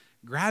picture him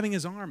grabbing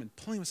his arm and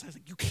pulling him aside.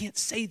 Like, "You can't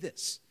say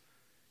this.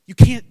 You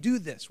can't do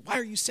this. Why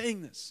are you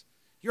saying this?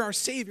 You're our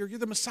Savior. You're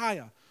the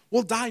Messiah.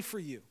 We'll die for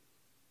you."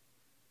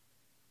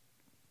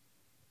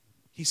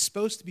 He's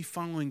supposed to be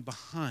following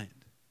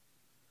behind,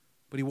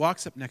 but he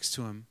walks up next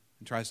to him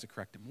and tries to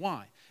correct him.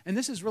 Why? And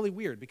this is really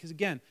weird because,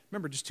 again,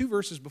 remember, just 2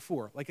 verses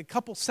before, like a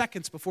couple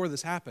seconds before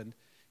this happened,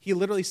 he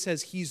literally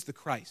says he's the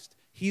Christ.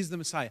 He's the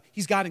Messiah.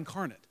 He's God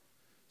incarnate.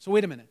 So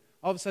wait a minute.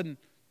 All of a sudden,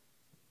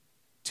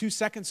 2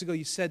 seconds ago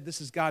you said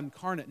this is God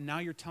incarnate, and now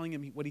you're telling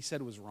him what he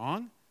said was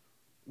wrong?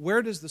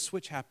 Where does the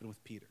switch happen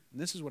with Peter? And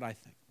this is what I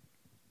think.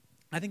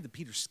 I think that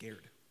Peter's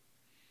scared.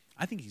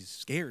 I think he's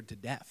scared to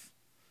death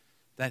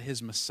that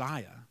his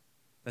Messiah,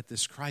 that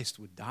this Christ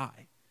would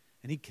die.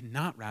 And he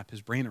cannot wrap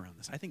his brain around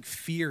this. I think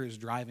fear is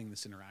driving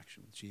this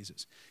interaction with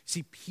Jesus.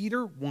 See,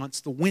 Peter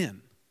wants the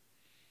win.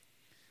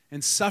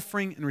 And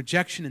suffering and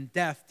rejection and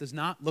death does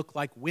not look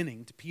like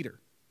winning to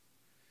Peter.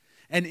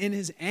 And in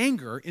his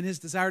anger, in his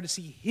desire to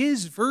see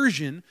his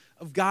version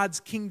of God's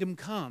kingdom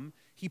come,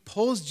 he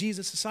pulls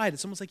Jesus aside.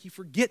 It's almost like he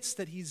forgets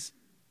that he's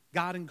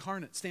God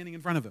incarnate standing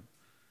in front of him.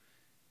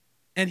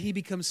 And he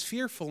becomes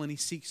fearful and he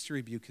seeks to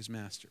rebuke his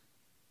master.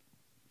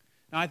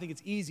 Now, I think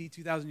it's easy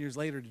 2,000 years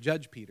later to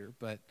judge Peter,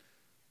 but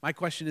my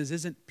question is,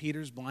 isn't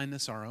Peter's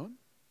blindness our own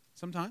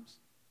sometimes?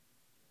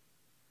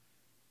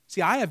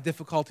 See, I have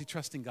difficulty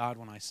trusting God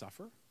when I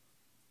suffer.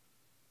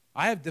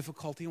 I have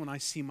difficulty when I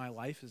see my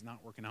life is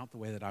not working out the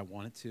way that I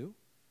want it to.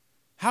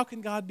 How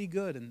can God be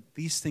good and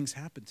these things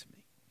happen to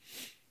me?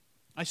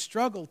 I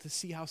struggle to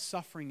see how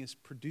suffering is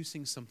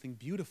producing something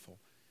beautiful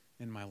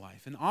in my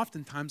life. And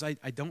oftentimes I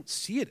don't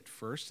see it at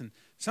first, and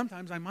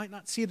sometimes I might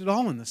not see it at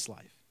all in this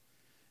life.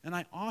 And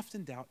I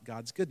often doubt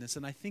God's goodness,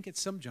 and I think at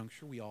some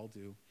juncture we all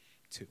do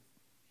too.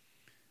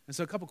 And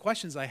so a couple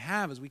questions I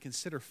have as we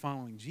consider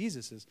following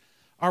Jesus is,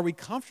 are we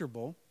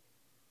comfortable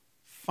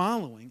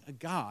following a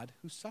God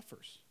who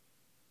suffers,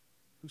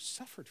 who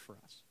suffered for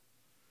us?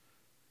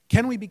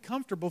 Can we be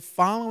comfortable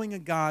following a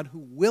God who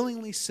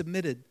willingly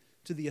submitted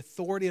to the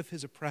authority of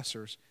his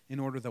oppressors in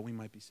order that we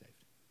might be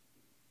saved?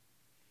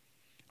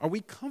 Are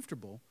we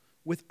comfortable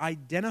with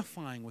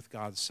identifying with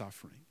God's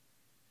suffering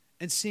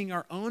and seeing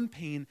our own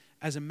pain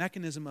as a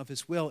mechanism of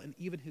his will and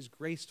even his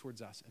grace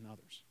towards us and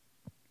others?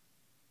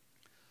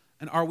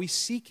 And are we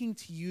seeking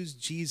to use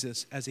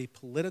Jesus as a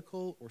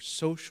political or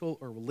social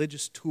or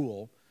religious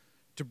tool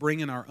to bring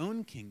in our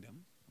own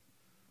kingdom?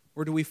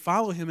 Or do we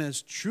follow him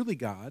as truly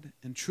God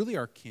and truly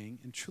our King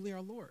and truly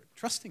our Lord,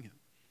 trusting him,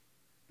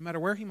 no matter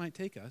where he might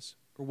take us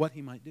or what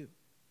he might do?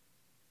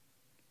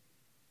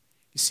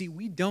 You see,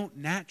 we don't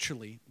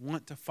naturally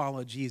want to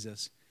follow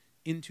Jesus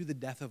into the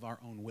death of our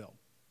own will.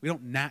 We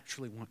don't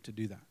naturally want to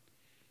do that.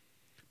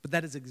 But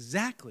that is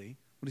exactly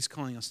what he's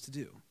calling us to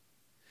do.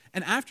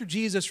 And after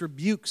Jesus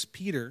rebukes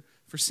Peter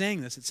for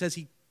saying this, it says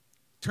he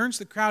turns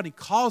to the crowd, he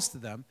calls to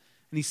them,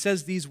 and he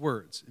says these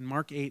words in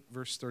Mark 8,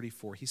 verse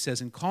 34. He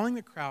says, in calling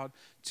the crowd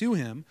to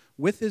him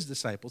with his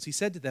disciples, he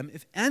said to them,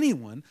 if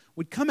anyone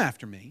would come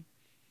after me,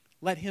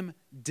 let him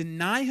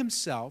deny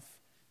himself,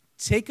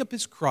 take up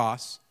his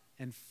cross,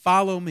 and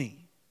follow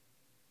me.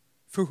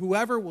 For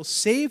whoever will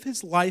save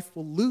his life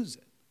will lose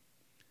it.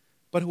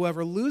 But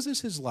whoever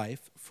loses his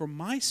life for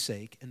my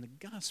sake and the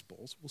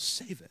gospel's will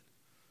save it.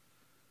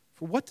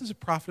 For what does it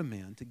profit a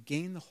man to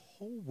gain the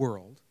whole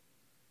world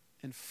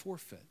and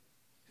forfeit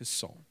his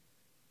soul?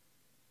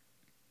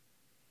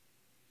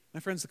 My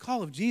friends, the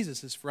call of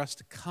Jesus is for us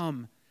to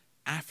come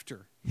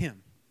after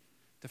him,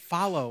 to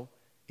follow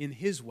in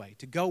his way,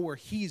 to go where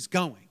he's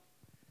going,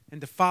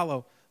 and to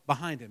follow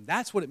behind him.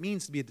 That's what it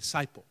means to be a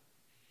disciple.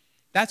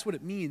 That's what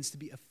it means to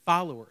be a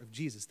follower of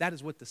Jesus. That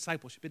is what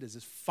discipleship is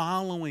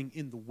following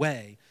in the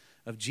way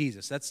of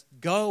Jesus. That's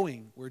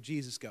going where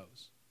Jesus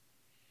goes.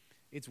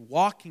 It's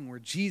walking where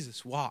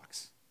Jesus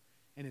walks.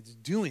 And it's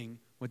doing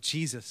what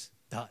Jesus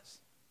does.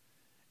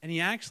 And he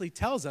actually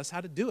tells us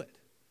how to do it.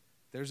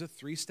 There's a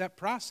 3-step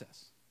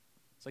process.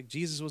 It's like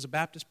Jesus was a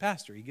Baptist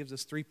pastor. He gives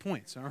us 3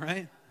 points, all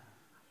right?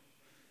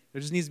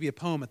 There just needs to be a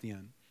poem at the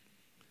end.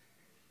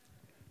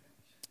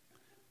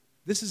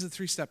 This is a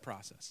 3-step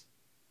process.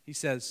 He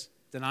says,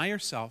 deny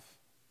yourself,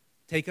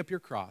 take up your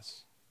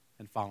cross,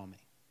 and follow me.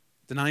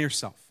 Deny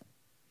yourself.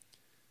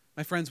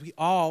 My friends, we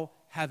all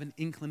have an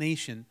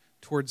inclination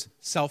towards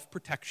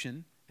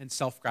self-protection and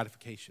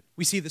self-gratification.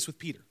 We see this with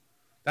Peter.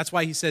 That's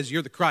why he says,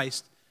 you're the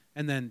Christ,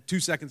 and then 2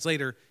 seconds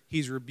later,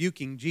 he's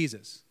rebuking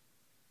Jesus,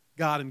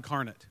 God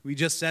incarnate, who he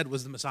just said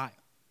was the Messiah.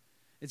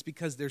 It's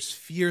because there's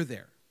fear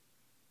there.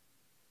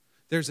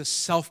 There's a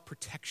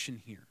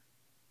self-protection here.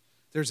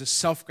 There's a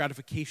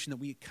self-gratification that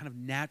we kind of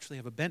naturally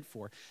have a bent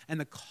for. And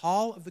the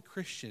call of the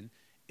Christian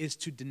is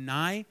to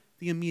deny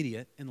the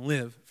immediate and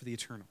live for the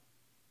eternal.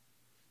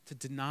 To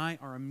deny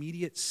our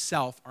immediate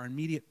self, our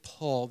immediate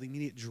pull, the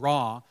immediate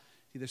draw, to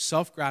either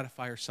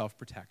self-gratify or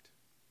self-protect.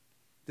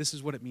 This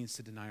is what it means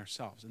to deny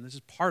ourselves. And this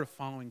is part of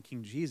following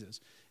King Jesus,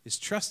 is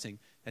trusting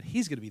that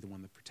he's going to be the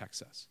one that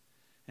protects us.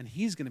 And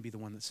he's going to be the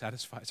one that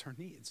satisfies our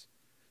needs.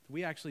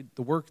 We actually,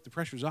 the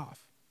pressure's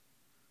off.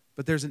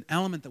 But there's an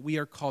element that we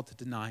are called to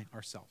deny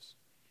ourselves.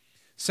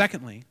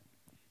 Secondly,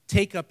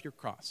 take up your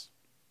cross.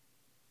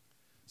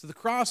 So the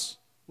cross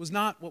was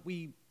not what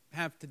we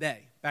have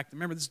today.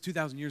 Remember, this is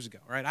 2,000 years ago,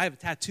 right? I have a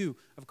tattoo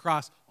of a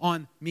cross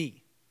on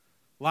me.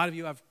 A lot of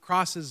you have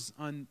crosses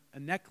on a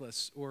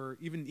necklace or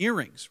even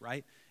earrings,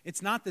 right?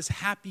 It's not this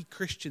happy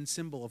Christian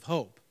symbol of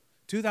hope.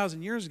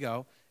 2,000 years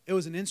ago, it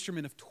was an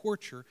instrument of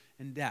torture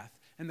and death.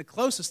 And the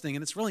closest thing,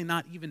 and it's really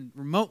not even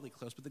remotely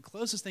close, but the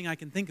closest thing I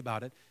can think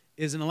about it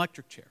is an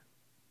electric chair.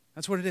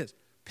 That's what it is.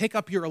 Pick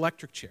up your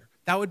electric chair.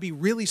 That would be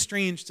really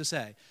strange to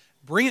say.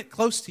 Bring it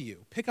close to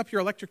you. Pick up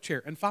your electric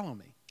chair and follow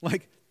me.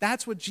 Like,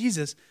 that's what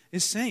Jesus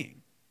is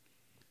saying.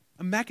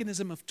 A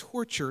mechanism of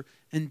torture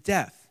and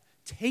death.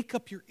 Take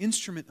up your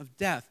instrument of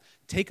death.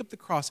 Take up the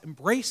cross.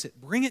 Embrace it.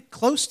 Bring it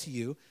close to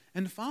you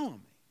and follow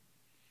me.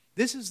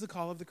 This is the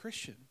call of the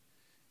Christian,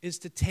 is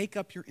to take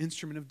up your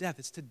instrument of death.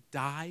 It's to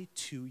die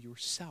to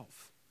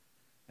yourself.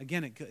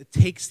 Again, it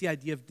takes the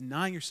idea of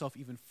denying yourself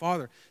even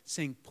farther,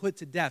 saying put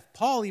to death.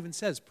 Paul even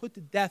says, put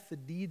to death the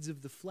deeds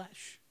of the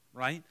flesh,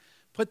 right?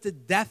 Put to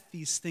death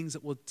these things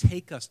that will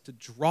take us, to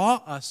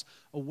draw us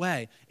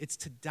away. It's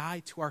to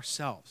die to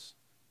ourselves.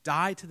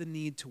 Die to the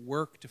need to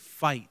work, to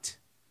fight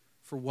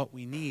for what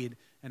we need,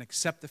 and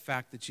accept the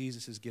fact that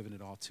Jesus has given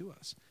it all to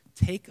us.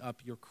 Take up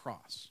your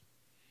cross.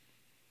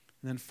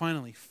 And then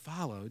finally,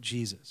 follow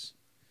Jesus.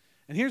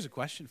 And here's a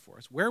question for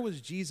us. Where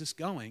was Jesus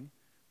going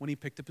when he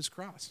picked up his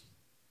cross?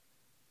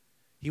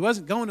 He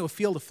wasn't going to a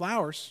field of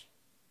flowers.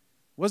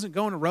 He wasn't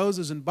going to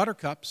roses and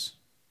buttercups.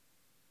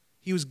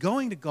 He was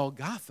going to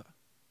Golgotha.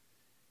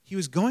 He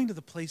was going to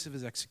the place of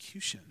his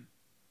execution,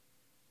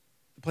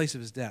 the place of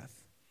his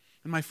death.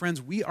 And my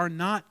friends, we are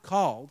not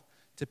called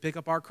to pick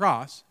up our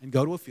cross and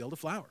go to a field of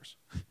flowers.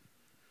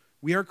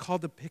 We are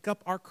called to pick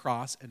up our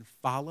cross and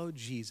follow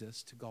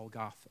Jesus to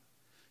Golgotha,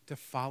 to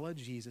follow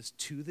Jesus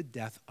to the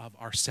death of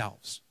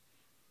ourselves,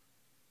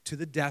 to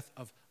the death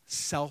of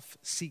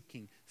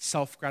self-seeking,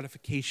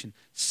 self-gratification,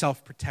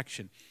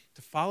 self-protection,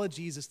 to follow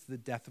Jesus to the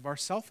death of our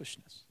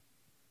selfishness,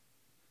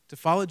 to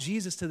follow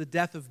Jesus to the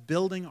death of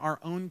building our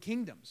own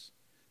kingdoms,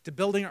 to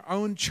building our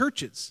own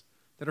churches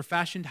that are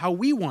fashioned how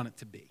we want it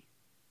to be,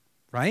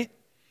 right?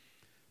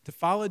 To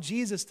follow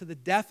Jesus to the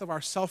death of our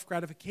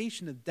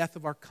self-gratification, the death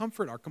of our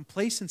comfort, our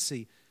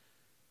complacency,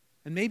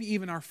 and maybe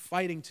even our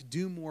fighting to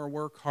do more,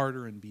 work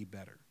harder, and be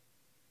better.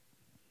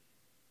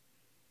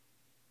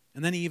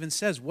 And then he even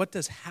says, what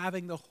does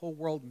having the whole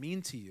world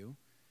mean to you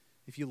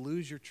if you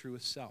lose your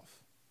truest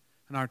self?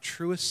 And our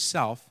truest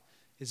self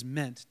is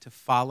meant to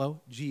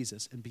follow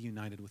Jesus and be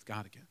united with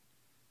God again.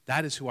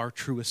 That is who our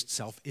truest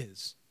self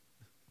is.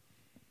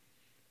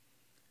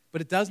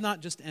 But it does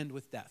not just end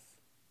with death,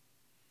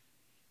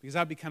 because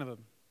that would be kind of a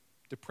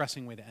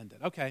depressing way to end it.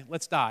 Okay,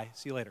 let's die.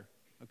 See you later.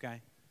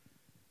 Okay?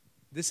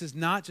 This is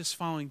not just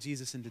following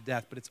Jesus into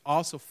death, but it's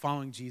also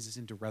following Jesus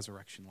into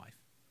resurrection life.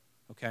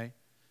 Okay?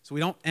 So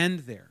we don't end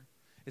there.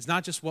 It's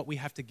not just what we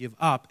have to give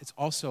up, it's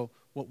also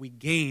what we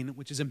gain,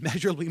 which is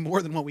immeasurably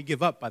more than what we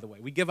give up, by the way.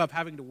 We give up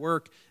having to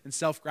work and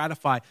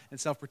self-gratify and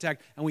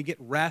self-protect, and we get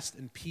rest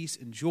and peace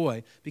and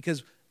joy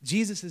because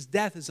Jesus'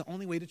 death is the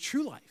only way to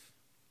true life.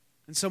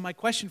 And so my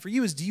question for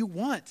you is, do you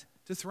want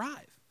to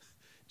thrive?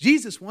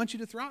 Jesus wants you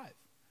to thrive.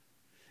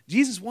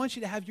 Jesus wants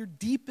you to have your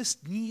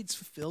deepest needs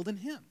fulfilled in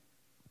him.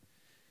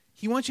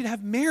 He wants you to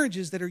have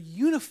marriages that are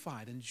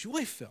unified and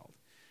joy-filled.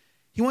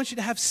 He wants you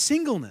to have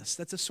singleness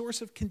that's a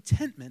source of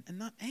contentment and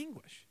not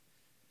anguish.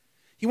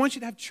 He wants you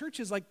to have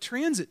churches like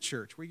Transit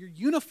Church where you're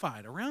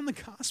unified around the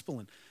gospel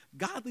and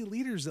godly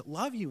leaders that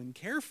love you and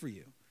care for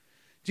you.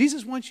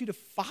 Jesus wants you to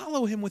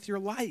follow him with your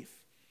life.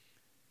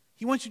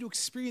 He wants you to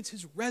experience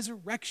his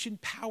resurrection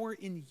power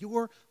in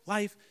your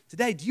life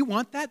today. Do you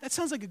want that? That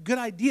sounds like a good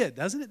idea,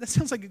 doesn't it? That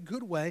sounds like a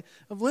good way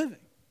of living.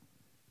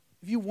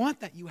 If you want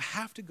that, you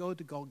have to go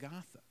to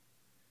Golgotha.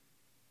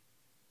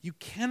 You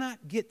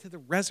cannot get to the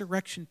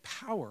resurrection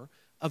power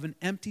of an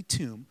empty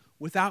tomb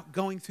without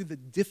going through the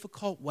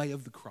difficult way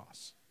of the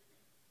cross.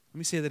 Let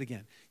me say that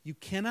again. You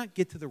cannot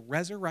get to the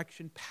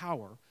resurrection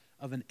power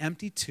of an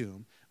empty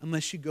tomb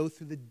unless you go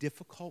through the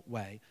difficult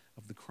way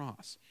of the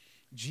cross.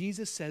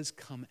 Jesus says,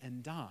 come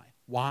and die.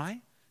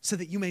 Why? So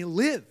that you may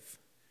live.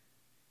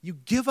 You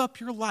give up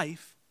your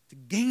life to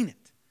gain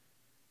it.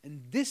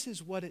 And this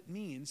is what it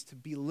means to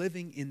be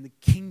living in the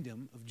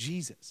kingdom of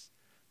Jesus.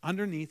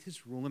 underneath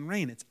his rule and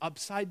reign. It's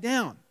upside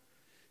down.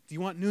 Do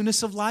you want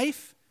newness of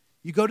life?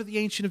 You go to the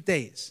Ancient of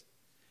Days.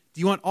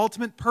 Do you want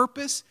ultimate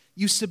purpose?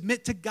 You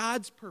submit to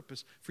God's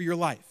purpose for your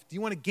life. Do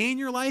you want to gain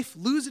your life?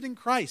 Lose it in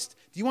Christ.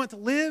 Do you want to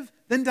live?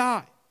 Then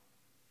die.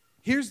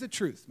 Here's the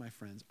truth, my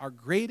friends. Our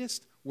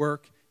greatest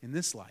work in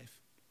this life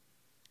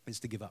is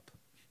to give up.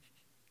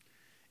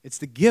 It's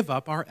to give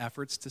up our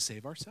efforts to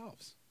save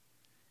ourselves.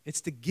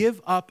 It's to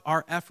give up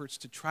our efforts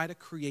to try to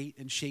create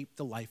and shape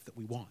the life that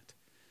we want.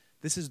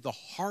 This is the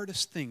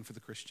hardest thing for the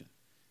Christian,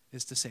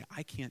 is to say,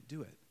 I can't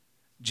do it.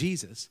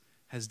 Jesus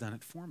has done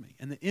it for me.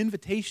 And the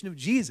invitation of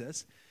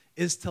Jesus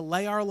is to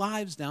lay our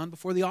lives down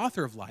before the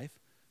author of life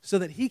so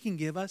that he can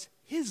give us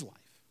his life.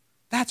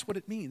 That's what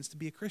it means to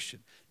be a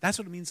Christian. That's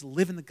what it means to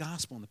live in the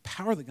gospel and the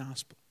power of the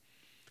gospel.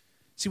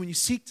 See, when you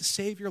seek to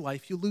save your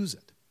life, you lose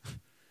it.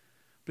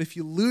 But if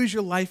you lose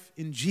your life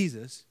in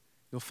Jesus,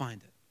 you'll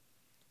find it.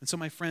 And so,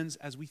 my friends,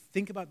 as we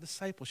think about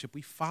discipleship,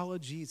 we follow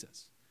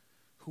Jesus,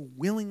 who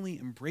willingly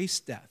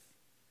embraced death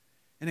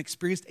and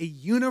experienced a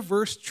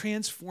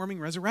universe-transforming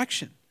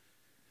resurrection,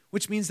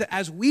 which means that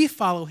as we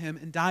follow him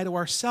and die to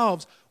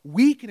ourselves,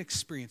 we can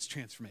experience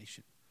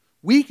transformation.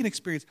 We can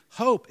experience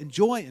hope and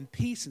joy and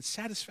peace and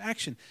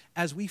satisfaction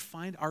as we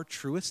find our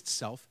truest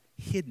self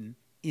hidden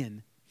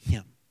in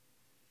him.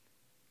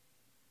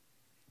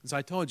 And so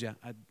I told you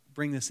I'd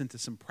bring this into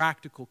some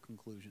practical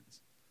conclusions.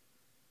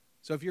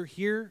 So if you're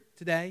here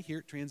today, here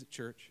at Transit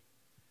Church,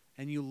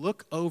 and you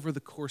look over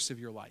the course of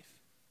your life,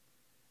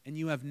 and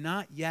you have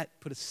not yet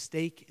put a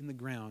stake in the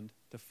ground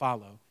to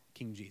follow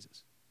King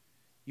Jesus,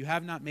 you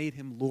have not made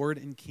him Lord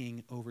and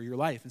King over your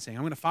life and saying,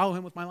 I'm going to follow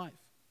him with my life.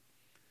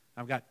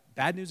 I've got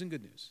bad news and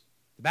good news.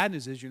 The bad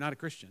news is you're not a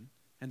Christian,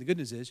 and the good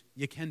news is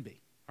you can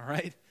be, all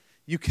right?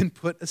 You can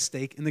put a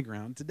stake in the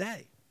ground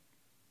today.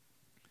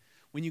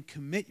 When you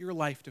commit your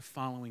life to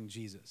following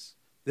Jesus,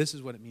 this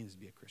is what it means to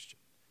be a Christian.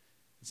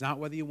 It's not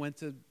whether you went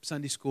to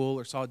Sunday school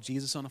or saw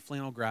Jesus on a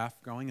flannel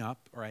graph growing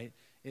up, all right?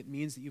 It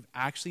means that you've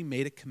actually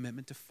made a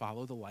commitment to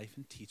follow the life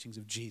and teachings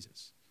of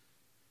Jesus.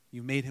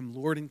 You've made him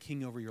Lord and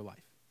King over your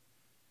life.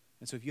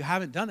 And so if you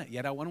haven't done that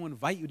yet, I want to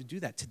invite you to do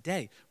that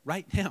today,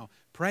 right now.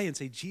 Pray and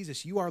say,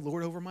 Jesus, you are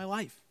Lord over my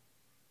life.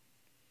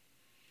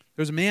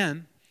 There's a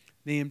man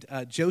named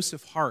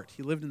Joseph Hart.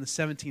 He lived in the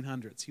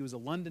 1700s. He was a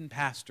London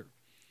pastor.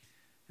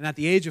 And at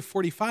the age of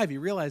 45, he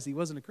realized he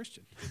wasn't a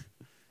Christian.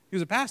 He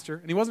was a pastor,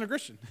 and he wasn't a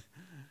Christian.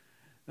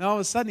 And all of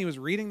a sudden, he was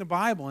reading the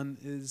Bible, and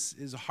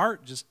his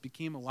heart just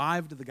became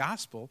alive to the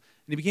gospel,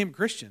 and he became a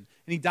Christian.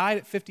 And he died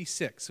at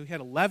 56, so he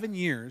had 11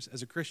 years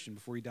as a Christian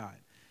before he died.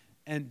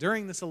 And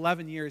during this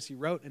 11 years, he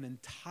wrote an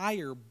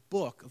entire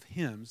book of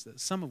hymns,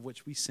 some of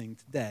which we sing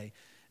today.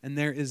 And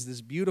there is this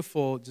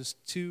beautiful,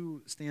 just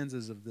 2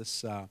 stanzas of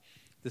this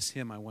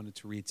hymn I wanted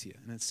to read to you.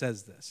 And it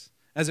says this,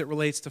 as it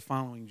relates to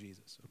following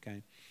Jesus, okay?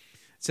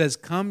 It says,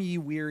 come ye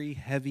weary,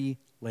 heavy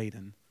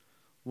laden,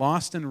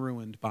 lost and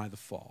ruined by the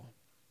fall.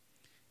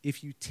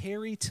 If you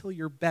tarry till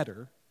you're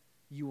better,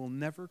 you will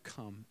never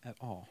come at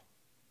all.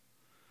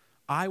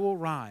 I will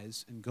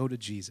rise and go to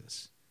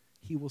Jesus.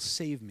 He will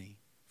save me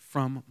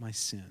from my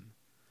sin.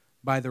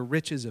 By the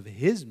riches of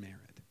his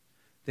merit,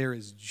 there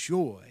is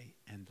joy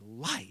and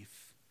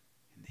life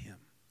in him.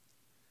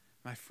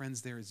 My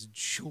friends, there is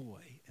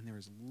joy and there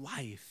is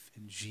life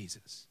in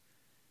Jesus.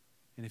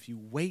 And if you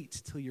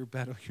wait till you're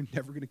better, you're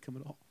never going to come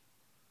at all.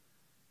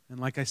 And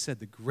like I said,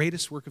 the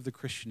greatest work of the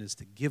Christian is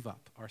to give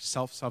up our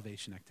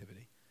self-salvation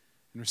activity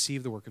and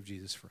receive the work of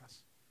Jesus for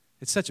us.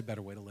 It's such a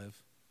better way to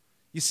live.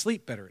 You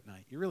sleep better at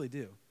night. You really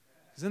do.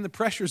 Because then the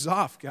pressure's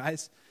off,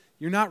 guys.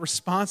 You're not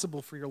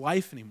responsible for your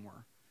life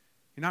anymore.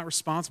 You're not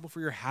responsible for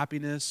your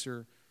happiness,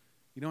 or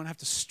you don't have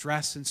to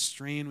stress and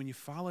strain. When you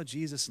follow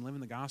Jesus and live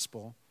in the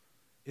gospel,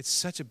 it's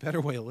such a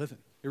better way of living.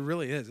 It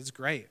really is. It's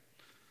great.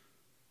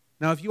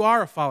 Now, if you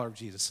are a follower of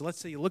Jesus, so let's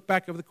say you look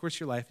back over the course of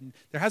your life, and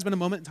there has been a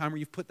moment in time where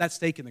you've put that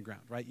stake in the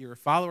ground, right? You're a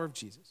follower of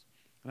Jesus.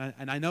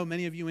 And I know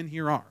many of you in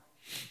here are.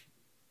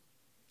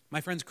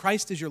 My friends,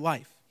 Christ is your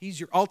life. He's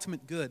your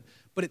ultimate good.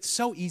 But it's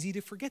so easy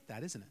to forget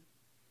that, isn't it?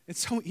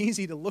 It's so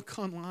easy to look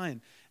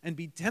online and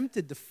be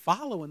tempted to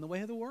follow in the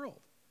way of the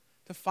world,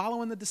 to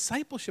follow in the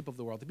discipleship of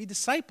the world, to be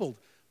discipled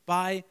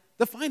by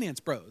the finance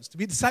bros, to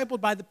be discipled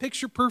by the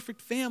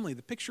picture-perfect family,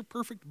 the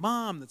picture-perfect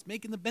mom that's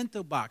making the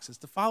bento boxes,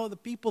 to follow the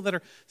people that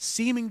are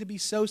seeming to be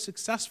so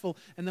successful.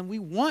 And then we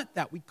want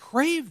that. We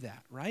crave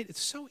that, right?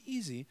 It's so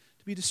easy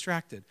to be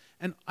distracted.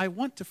 And I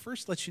want to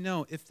first let you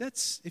know,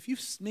 if you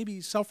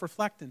maybe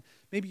self-reflect and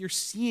maybe you're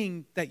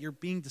seeing that you're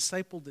being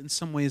discipled in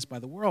some ways by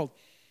the world,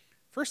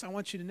 first I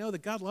want you to know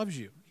that God loves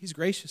you. He's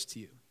gracious to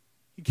you.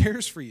 He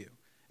cares for you.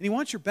 And he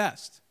wants your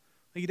best.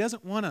 Like, he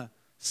doesn't want to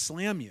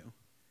slam you.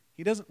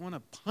 He doesn't want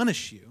to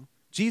punish you.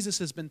 Jesus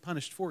has been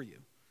punished for you.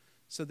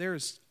 So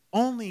there's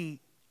only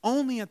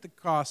at the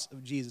cross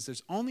of Jesus,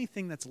 there's only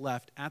thing that's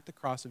left at the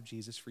cross of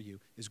Jesus for you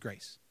is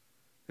grace.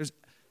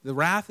 The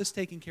wrath is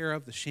taken care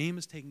of, the shame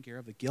is taken care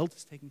of, the guilt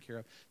is taken care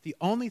of. The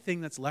only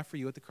thing that's left for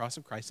you at the cross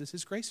of Christ is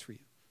his grace for you.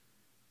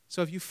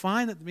 So if you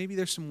find that maybe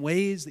there's some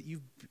ways that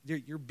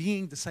you're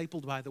being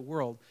discipled by the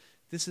world,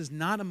 this is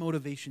not a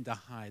motivation to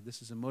hide.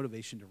 This is a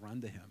motivation to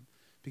run to him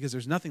because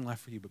there's nothing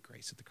left for you but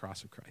grace at the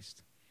cross of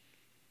Christ.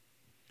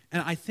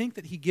 And I think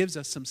that he gives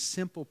us some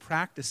simple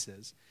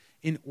practices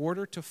in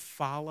order to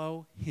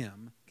follow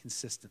him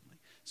consistently.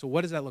 So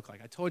what does that look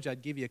like? I told you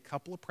I'd give you a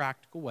couple of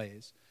practical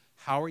ways.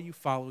 How are you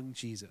following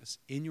Jesus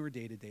in your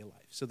day-to-day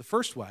life? So the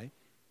first way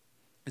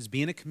is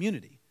be in a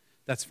community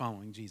that's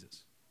following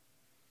Jesus.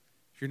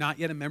 If you're not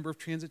yet a member of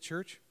Transit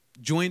Church,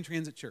 join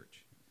Transit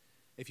Church.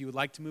 If you would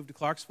like to move to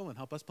Clarksville and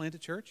help us plant a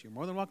church, you're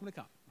more than welcome to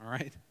come, all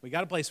right? We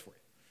got a place for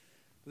you.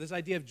 But this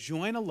idea of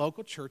join a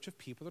local church of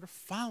people that are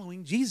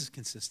following Jesus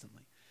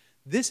consistently.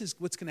 This is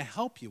what's going to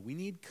help you. We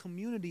need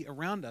community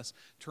around us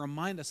to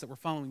remind us that we're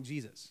following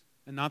Jesus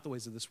and not the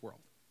ways of this world.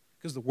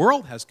 Because the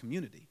world has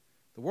community.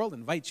 The world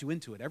invites you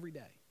into it every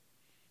day.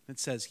 It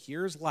says,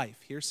 here's life,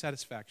 here's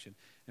satisfaction.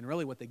 And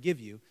really what they give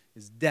you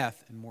is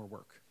death and more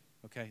work.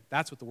 Okay?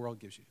 That's what the world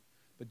gives you.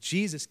 But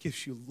Jesus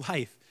gives you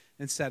life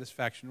and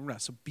satisfaction and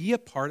rest. So be a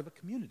part of a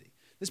community.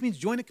 This means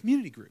join a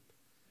community group.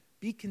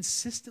 Be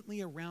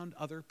consistently around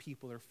other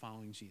people that are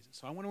following Jesus.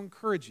 So I want to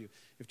encourage you,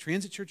 if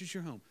Transit Church is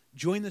your home,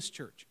 join this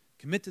church.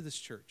 Commit to this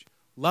church.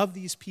 Love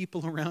these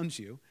people around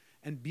you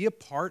and be a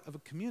part of a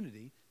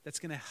community that's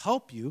going to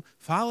help you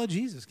follow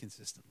Jesus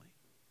consistently.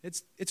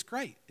 It's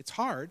great. It's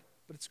hard,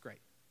 but it's great.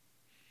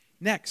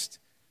 Next,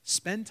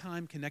 spend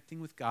time connecting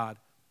with God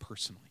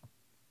personally.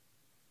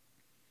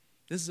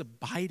 This is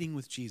abiding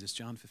with Jesus,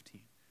 John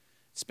 15.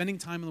 Spending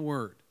time in the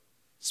Word.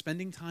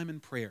 Spending time in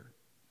prayer.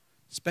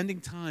 Spending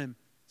time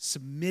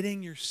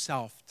submitting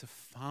yourself to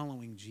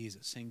following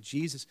Jesus. Saying,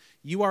 Jesus,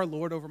 you are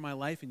Lord over my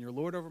life and you're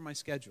Lord over my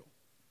schedule.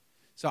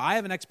 So I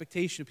have an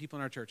expectation of people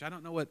in our church. I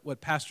don't know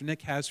what Pastor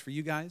Nick has for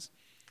you guys.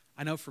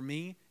 I know for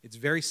me, it's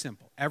very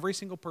simple. Every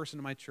single person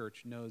in my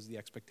church knows the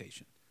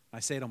expectation. I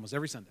say it almost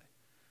every Sunday.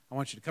 I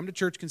want you to come to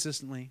church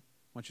consistently.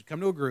 I want you to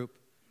come to a group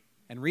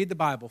and read the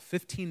Bible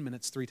 15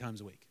 minutes 3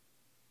 times a week.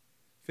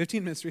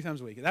 15 minutes 3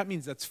 times a week. That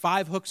means that's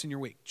 5 hooks in your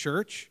week.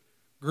 Church,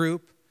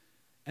 group,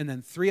 and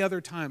then 3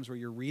 other times where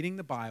you're reading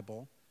the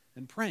Bible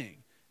and praying.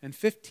 And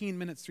 15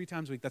 minutes 3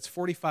 times a week, that's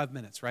 45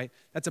 minutes, right?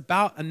 That's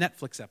about a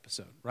Netflix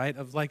episode, right?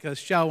 Of like a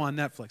show on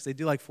Netflix. They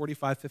do like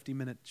 45,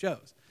 50-minute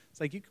shows. It's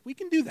like, we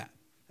can do that.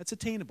 That's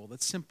attainable.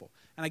 That's simple.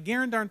 And I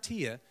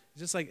guarantee you, it's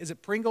just like, is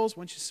it Pringles?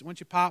 Once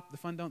you pop, the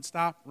fun don't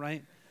stop,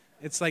 right?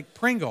 It's like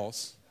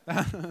Pringles.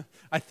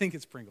 I think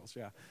it's Pringles,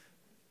 yeah.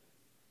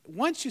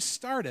 Once you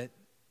start it,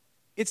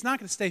 it's not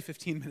going to stay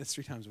 15 minutes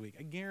 3 times a week.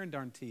 I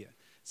guarantee you.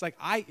 It's like,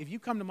 if you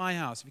come to my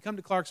house, if you come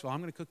to Clarksville, I'm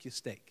going to cook you a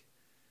steak.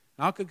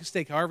 And I'll cook a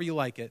steak however you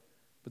like it,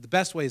 but the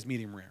best way is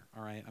medium rare,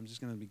 all right? I'm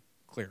just going to be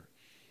clear.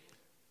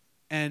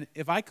 And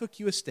if I cook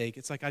you a steak,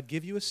 it's like I'd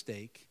give you a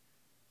steak,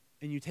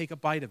 and you take a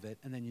bite of it,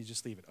 and then you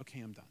just leave it. Okay,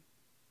 I'm done.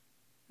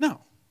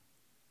 No.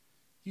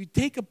 You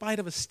take a bite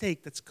of a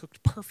steak that's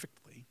cooked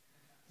perfectly.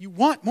 You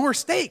want more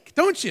steak,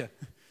 don't you?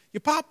 You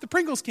pop the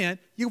Pringles can,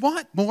 you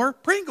want more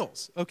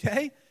Pringles,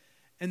 okay?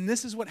 And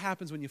this is what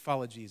happens when you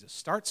follow Jesus.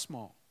 Start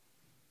small.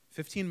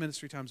 15 minutes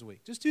 3 times a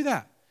week. Just do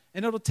that.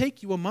 And it'll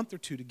take you a month or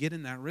 2 to get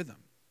in that rhythm.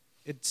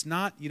 It's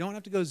not, you don't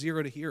have to go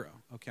 0 to hero,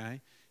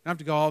 okay? You don't have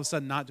to go all of a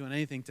sudden not doing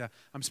anything to,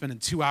 I'm spending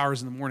 2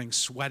 hours in the morning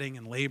sweating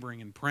and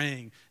laboring and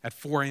praying at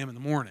 4 a.m. in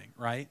the morning,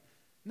 right?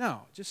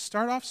 No, just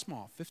start off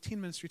small, 15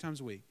 minutes 3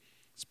 times a week.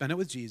 Spend it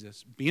with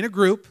Jesus. Be in a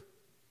group.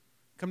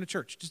 Come to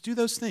church. Just do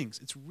those things.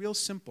 It's real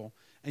simple,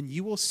 and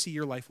you will see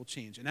your life will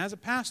change. And as a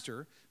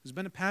pastor who's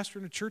been a pastor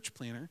and a church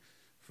planner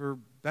for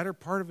better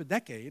part of a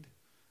decade,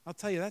 I'll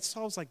tell you, that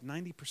solves like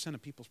 90%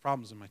 of people's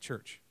problems in my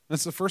church.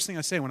 That's the first thing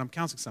I say when I'm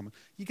counseling someone.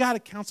 You got to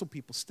counsel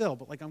people still,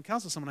 but like I'm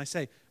counseling someone, I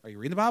say, are you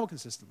reading the Bible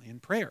consistently in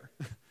prayer?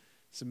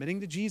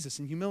 Submitting to Jesus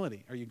in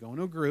humility? Are you going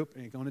to a group?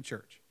 Are you going to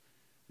church?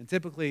 And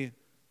typically,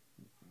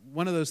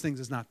 one of those things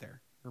is not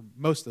there, or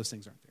most of those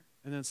things aren't there.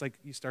 And then it's like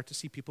you start to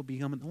see people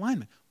become in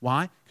alignment.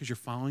 Why? Because you're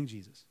following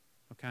Jesus,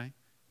 okay?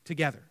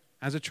 Together,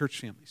 as a church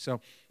family.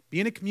 So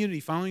be in a community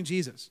following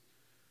Jesus.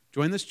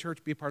 Join this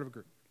church, be a part of a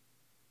group.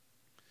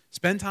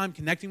 Spend time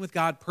connecting with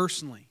God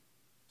personally.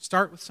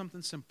 Start with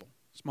something simple,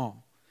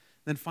 small.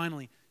 Then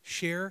finally,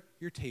 share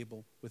your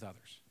table with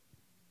others.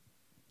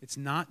 It's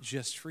not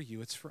just for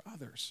you, it's for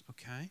others,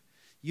 okay?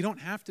 You don't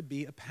have to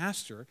be a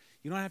pastor.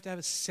 You don't have to have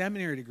a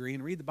seminary degree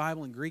and read the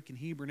Bible in Greek and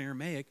Hebrew and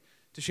Aramaic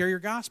to share your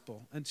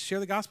gospel and to share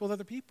the gospel with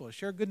other people, to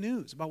share good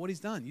news about what he's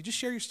done. You just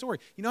share your story.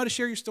 You know how to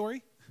share your story?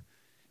 You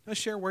know how to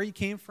share where you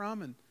came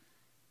from, and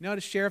you know how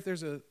to share if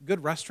there's a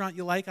good restaurant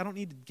you like? I don't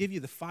need to give you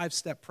the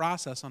 5-step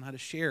process on how to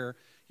share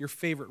your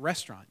favorite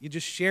restaurant. You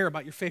just share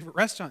about your favorite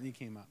restaurant you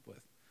came up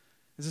with.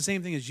 It's the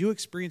same thing as you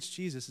experience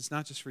Jesus. It's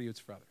not just for you, it's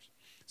for others.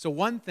 So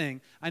one thing,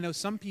 I know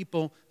some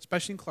people,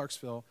 especially in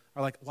Clarksville,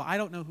 are like, well, I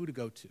don't know who to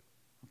go to.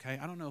 Okay?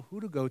 I don't know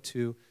who to go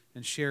to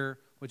and share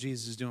what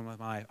Jesus is doing with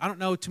my life. I don't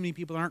know too many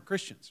people that aren't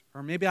Christians.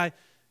 Or maybe I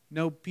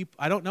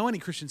don't know any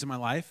Christians in my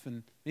life,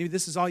 and maybe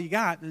this is all you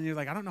got, and you're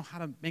like, I don't know how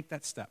to make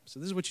that step. So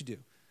this is what you do.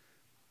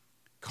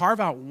 Carve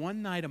out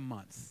one night a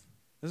month.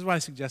 This is what I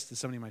suggested to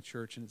somebody in my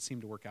church, and it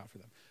seemed to work out for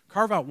them.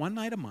 Carve out one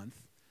night a month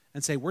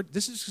and say, we're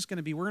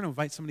going to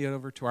invite somebody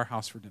over to our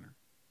house for dinner.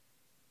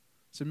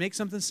 So make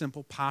something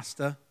simple,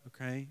 pasta,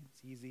 okay?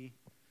 It's easy.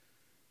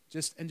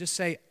 Just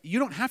say, you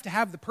don't have to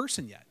have the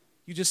person yet.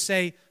 You just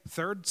say,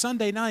 third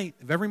Sunday night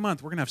of every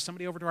month, we're going to have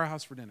somebody over to our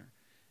house for dinner.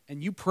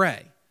 And you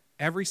pray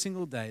every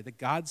single day that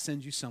God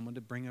sends you someone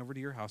to bring over to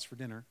your house for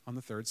dinner on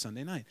the third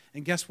Sunday night.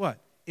 And guess what?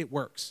 It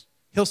works.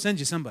 He'll send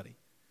you somebody.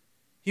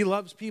 He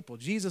loves people.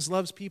 Jesus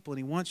loves people, and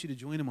he wants you to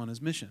join him on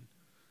his mission.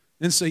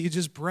 And so you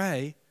just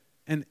pray,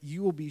 and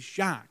you will be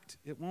shocked.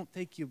 It won't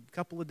take you a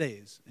couple of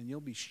days, and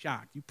you'll be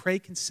shocked. You pray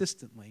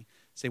consistently.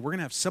 Say, we're going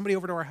to have somebody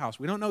over to our house.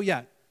 We don't know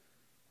yet.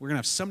 We're going to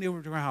have somebody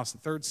over to our house the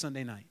third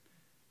Sunday night.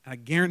 And I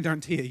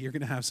guarantee you, you're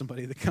going to have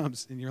somebody that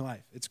comes in your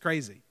life. It's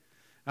crazy.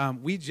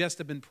 We just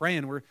have been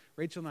praying.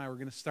 Rachel and I were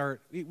going to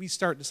start, we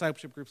start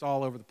discipleship groups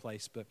all over the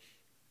place, but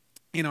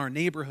in our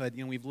neighborhood,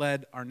 we've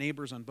led our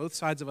neighbors on both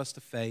sides of us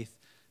to faith,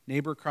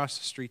 neighbor across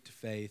the street to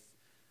faith.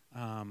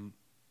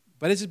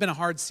 But this has been a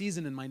hard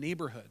season in my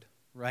neighborhood,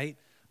 right?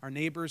 Our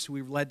neighbors who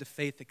we've led to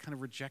faith, they kind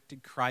of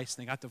rejected Christ,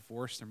 and they got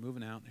divorced, they're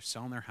moving out, and they're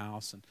selling their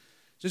house, and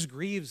it just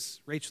grieves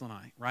Rachel and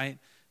I, right?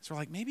 So we're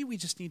like, maybe we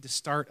just need to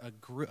start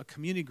a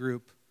community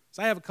group.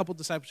 So I have a couple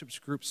discipleship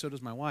groups, so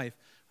does my wife.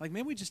 Like,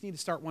 maybe we just need to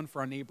start one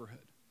for our neighborhood,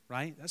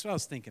 right? That's what I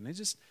was thinking.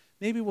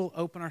 Maybe we'll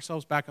open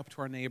ourselves back up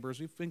to our neighbors.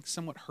 We've been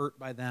somewhat hurt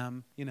by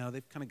them.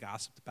 They've kind of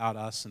gossiped about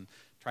us and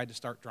tried to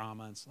start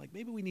drama. And so,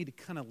 maybe we need to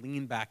kind of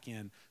lean back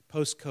in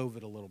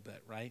post-COVID a little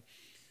bit, right?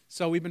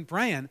 So we've been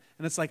praying,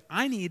 and it's like,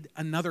 I need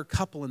another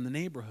couple in the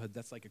neighborhood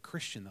that's like a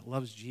Christian that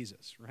loves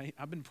Jesus, right?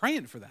 I've been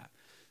praying for that.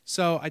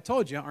 So I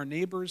told you, our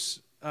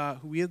neighbors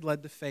who we had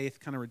led to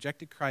faith kind of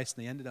rejected Christ,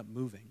 and they ended up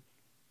moving.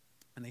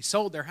 And they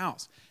sold their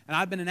house. And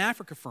I've been in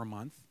Africa for a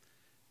month,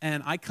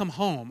 and I come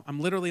home. I'm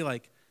literally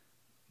like,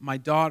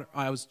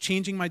 I was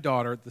changing my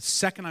daughter the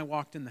second I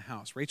walked in the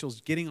house.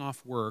 Rachel's getting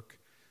off work.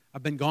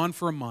 I've been gone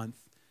for a month,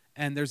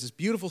 and there's this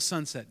beautiful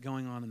sunset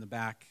going on in the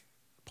back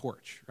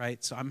porch,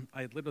 right? So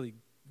I literally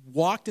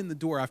walked in the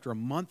door after a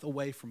month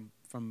away from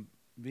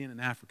being in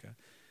Africa,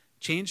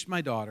 changed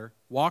my daughter,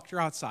 walked her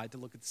outside to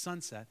look at the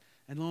sunset,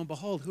 and lo and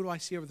behold, who do I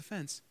see over the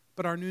fence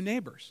but our new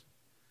neighbors?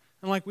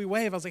 And we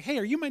wave. I was like, hey,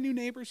 are you my new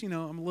neighbors?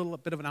 I'm a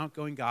bit of an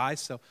outgoing guy,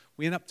 so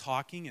we end up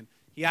talking, and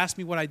he asked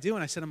me what I do,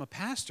 and I said, I'm a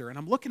pastor, and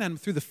I'm looking at him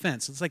through the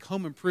fence. It's like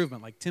Home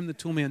Improvement, like Tim the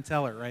Toolman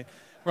Teller, right?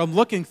 Where I'm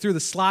looking through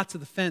the slots of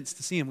the fence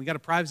to see him. We got a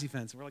privacy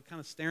fence, and we're kind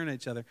of staring at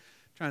each other,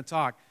 trying to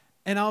talk.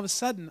 And all of a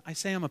sudden, I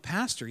say I'm a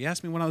pastor. He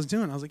asked me what I was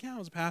doing. I was like, yeah, I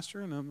was a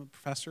pastor, and I'm a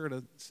professor at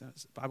a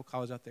Bible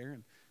college out there.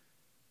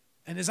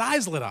 And his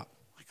eyes lit up.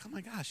 Like, oh my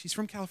gosh, he's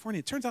from California.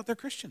 It turns out they're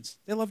Christians.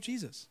 They love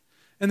Jesus.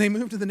 And they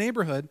moved to the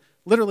neighborhood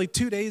literally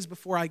 2 days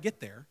before I get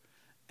there.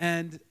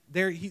 And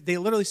they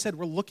literally said,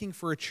 we're looking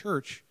for a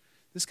church.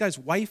 This guy's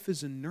wife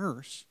is a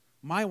nurse.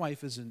 My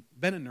wife has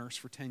been a nurse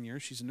for 10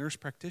 years. She's a nurse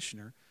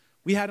practitioner.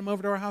 We had him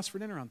over to our house for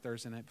dinner on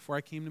Thursday night before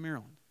I came to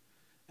Maryland.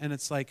 And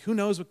it's like, who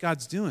knows what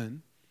God's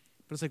doing?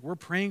 But it's like, we're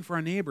praying for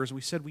our neighbors. And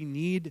we said we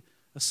need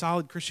a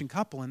solid Christian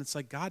couple. And it's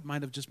like, God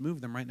might have just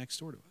moved them right next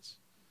door to us.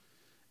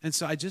 And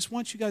so I just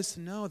want you guys to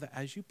know that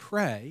as you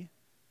pray,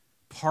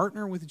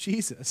 partner with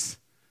Jesus.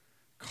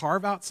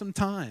 Carve out some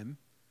time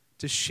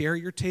to share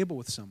your table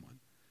with someone.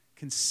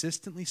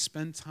 Consistently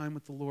spend time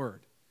with the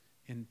Lord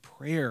in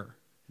prayer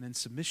and in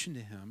submission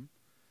to him.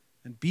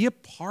 And be a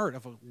part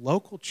of a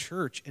local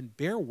church and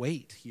bear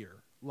weight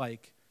here.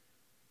 Like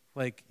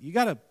you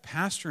got a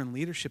pastor and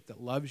leadership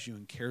that loves you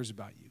and cares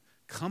about you.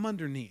 Come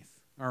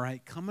underneath, all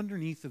right? Come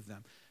underneath of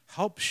them.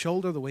 Help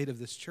shoulder the weight of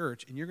this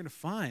church, and you're going to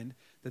find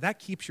that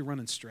keeps you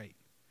running straight.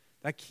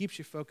 That keeps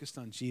you focused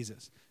on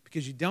Jesus,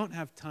 because you don't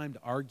have time to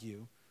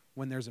argue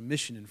when there's a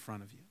mission in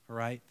front of you, all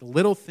right? The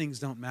little things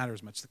don't matter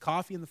as much. The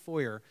coffee in the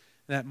foyer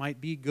that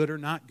might be good or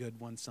not good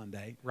one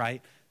Sunday,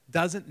 right,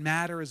 doesn't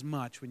matter as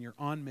much when you're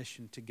on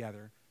mission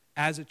together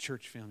as a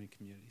church family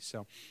community.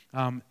 So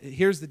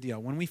here's the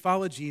deal. When we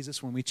follow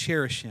Jesus, when we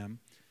cherish him,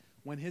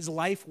 when his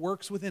life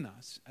works within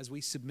us as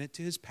we submit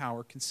to his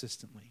power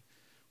consistently,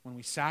 when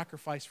we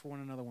sacrifice for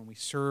one another, when we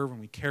serve, when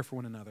we care for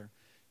one another,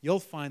 you'll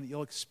find that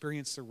you'll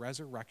experience the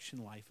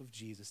resurrection life of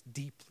Jesus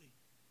deeply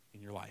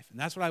in your life. And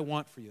that's what I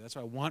want for you. That's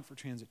what I want for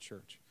Transit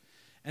Church.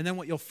 And then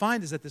what you'll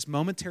find is that this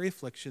momentary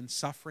affliction,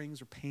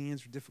 sufferings or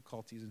pains or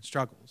difficulties and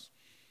struggles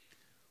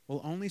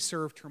will only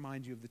serve to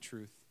remind you of the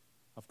truth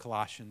of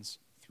Colossians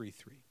 3:3.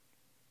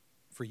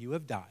 For you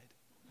have died,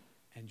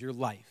 and your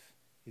life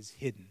is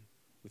hidden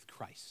with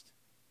Christ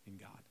in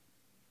God.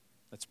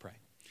 Let's pray.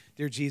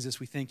 Dear Jesus,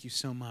 we thank you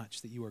so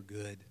much that you are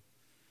good,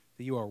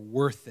 that you are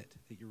worth it,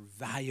 that you're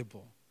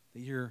valuable,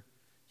 that you're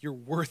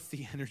worth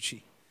the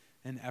energy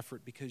and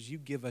effort, because you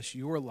give us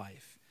your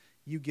life.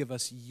 You give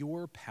us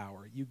your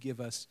power. You give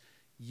us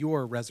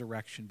your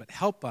resurrection. But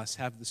help us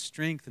have the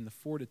strength and the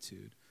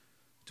fortitude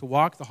to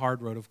walk the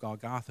hard road of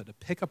Golgotha, to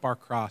pick up our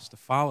cross, to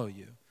follow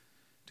you,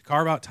 to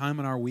carve out time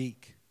in our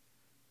week,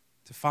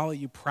 to follow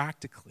you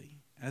practically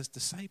as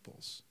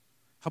disciples.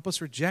 Help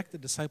us reject the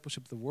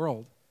discipleship of the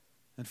world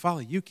and follow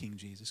you, King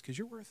Jesus, because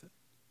you're worth it.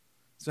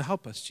 So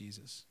help us,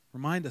 Jesus.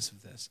 Remind us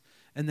of this.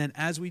 And then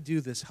as we do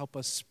this, help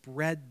us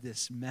spread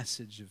this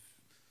message of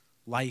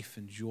life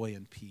and joy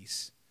and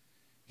peace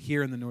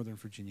here in the Northern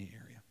Virginia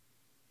area.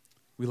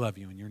 We love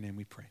you. In your name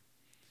we pray.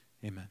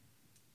 Amen.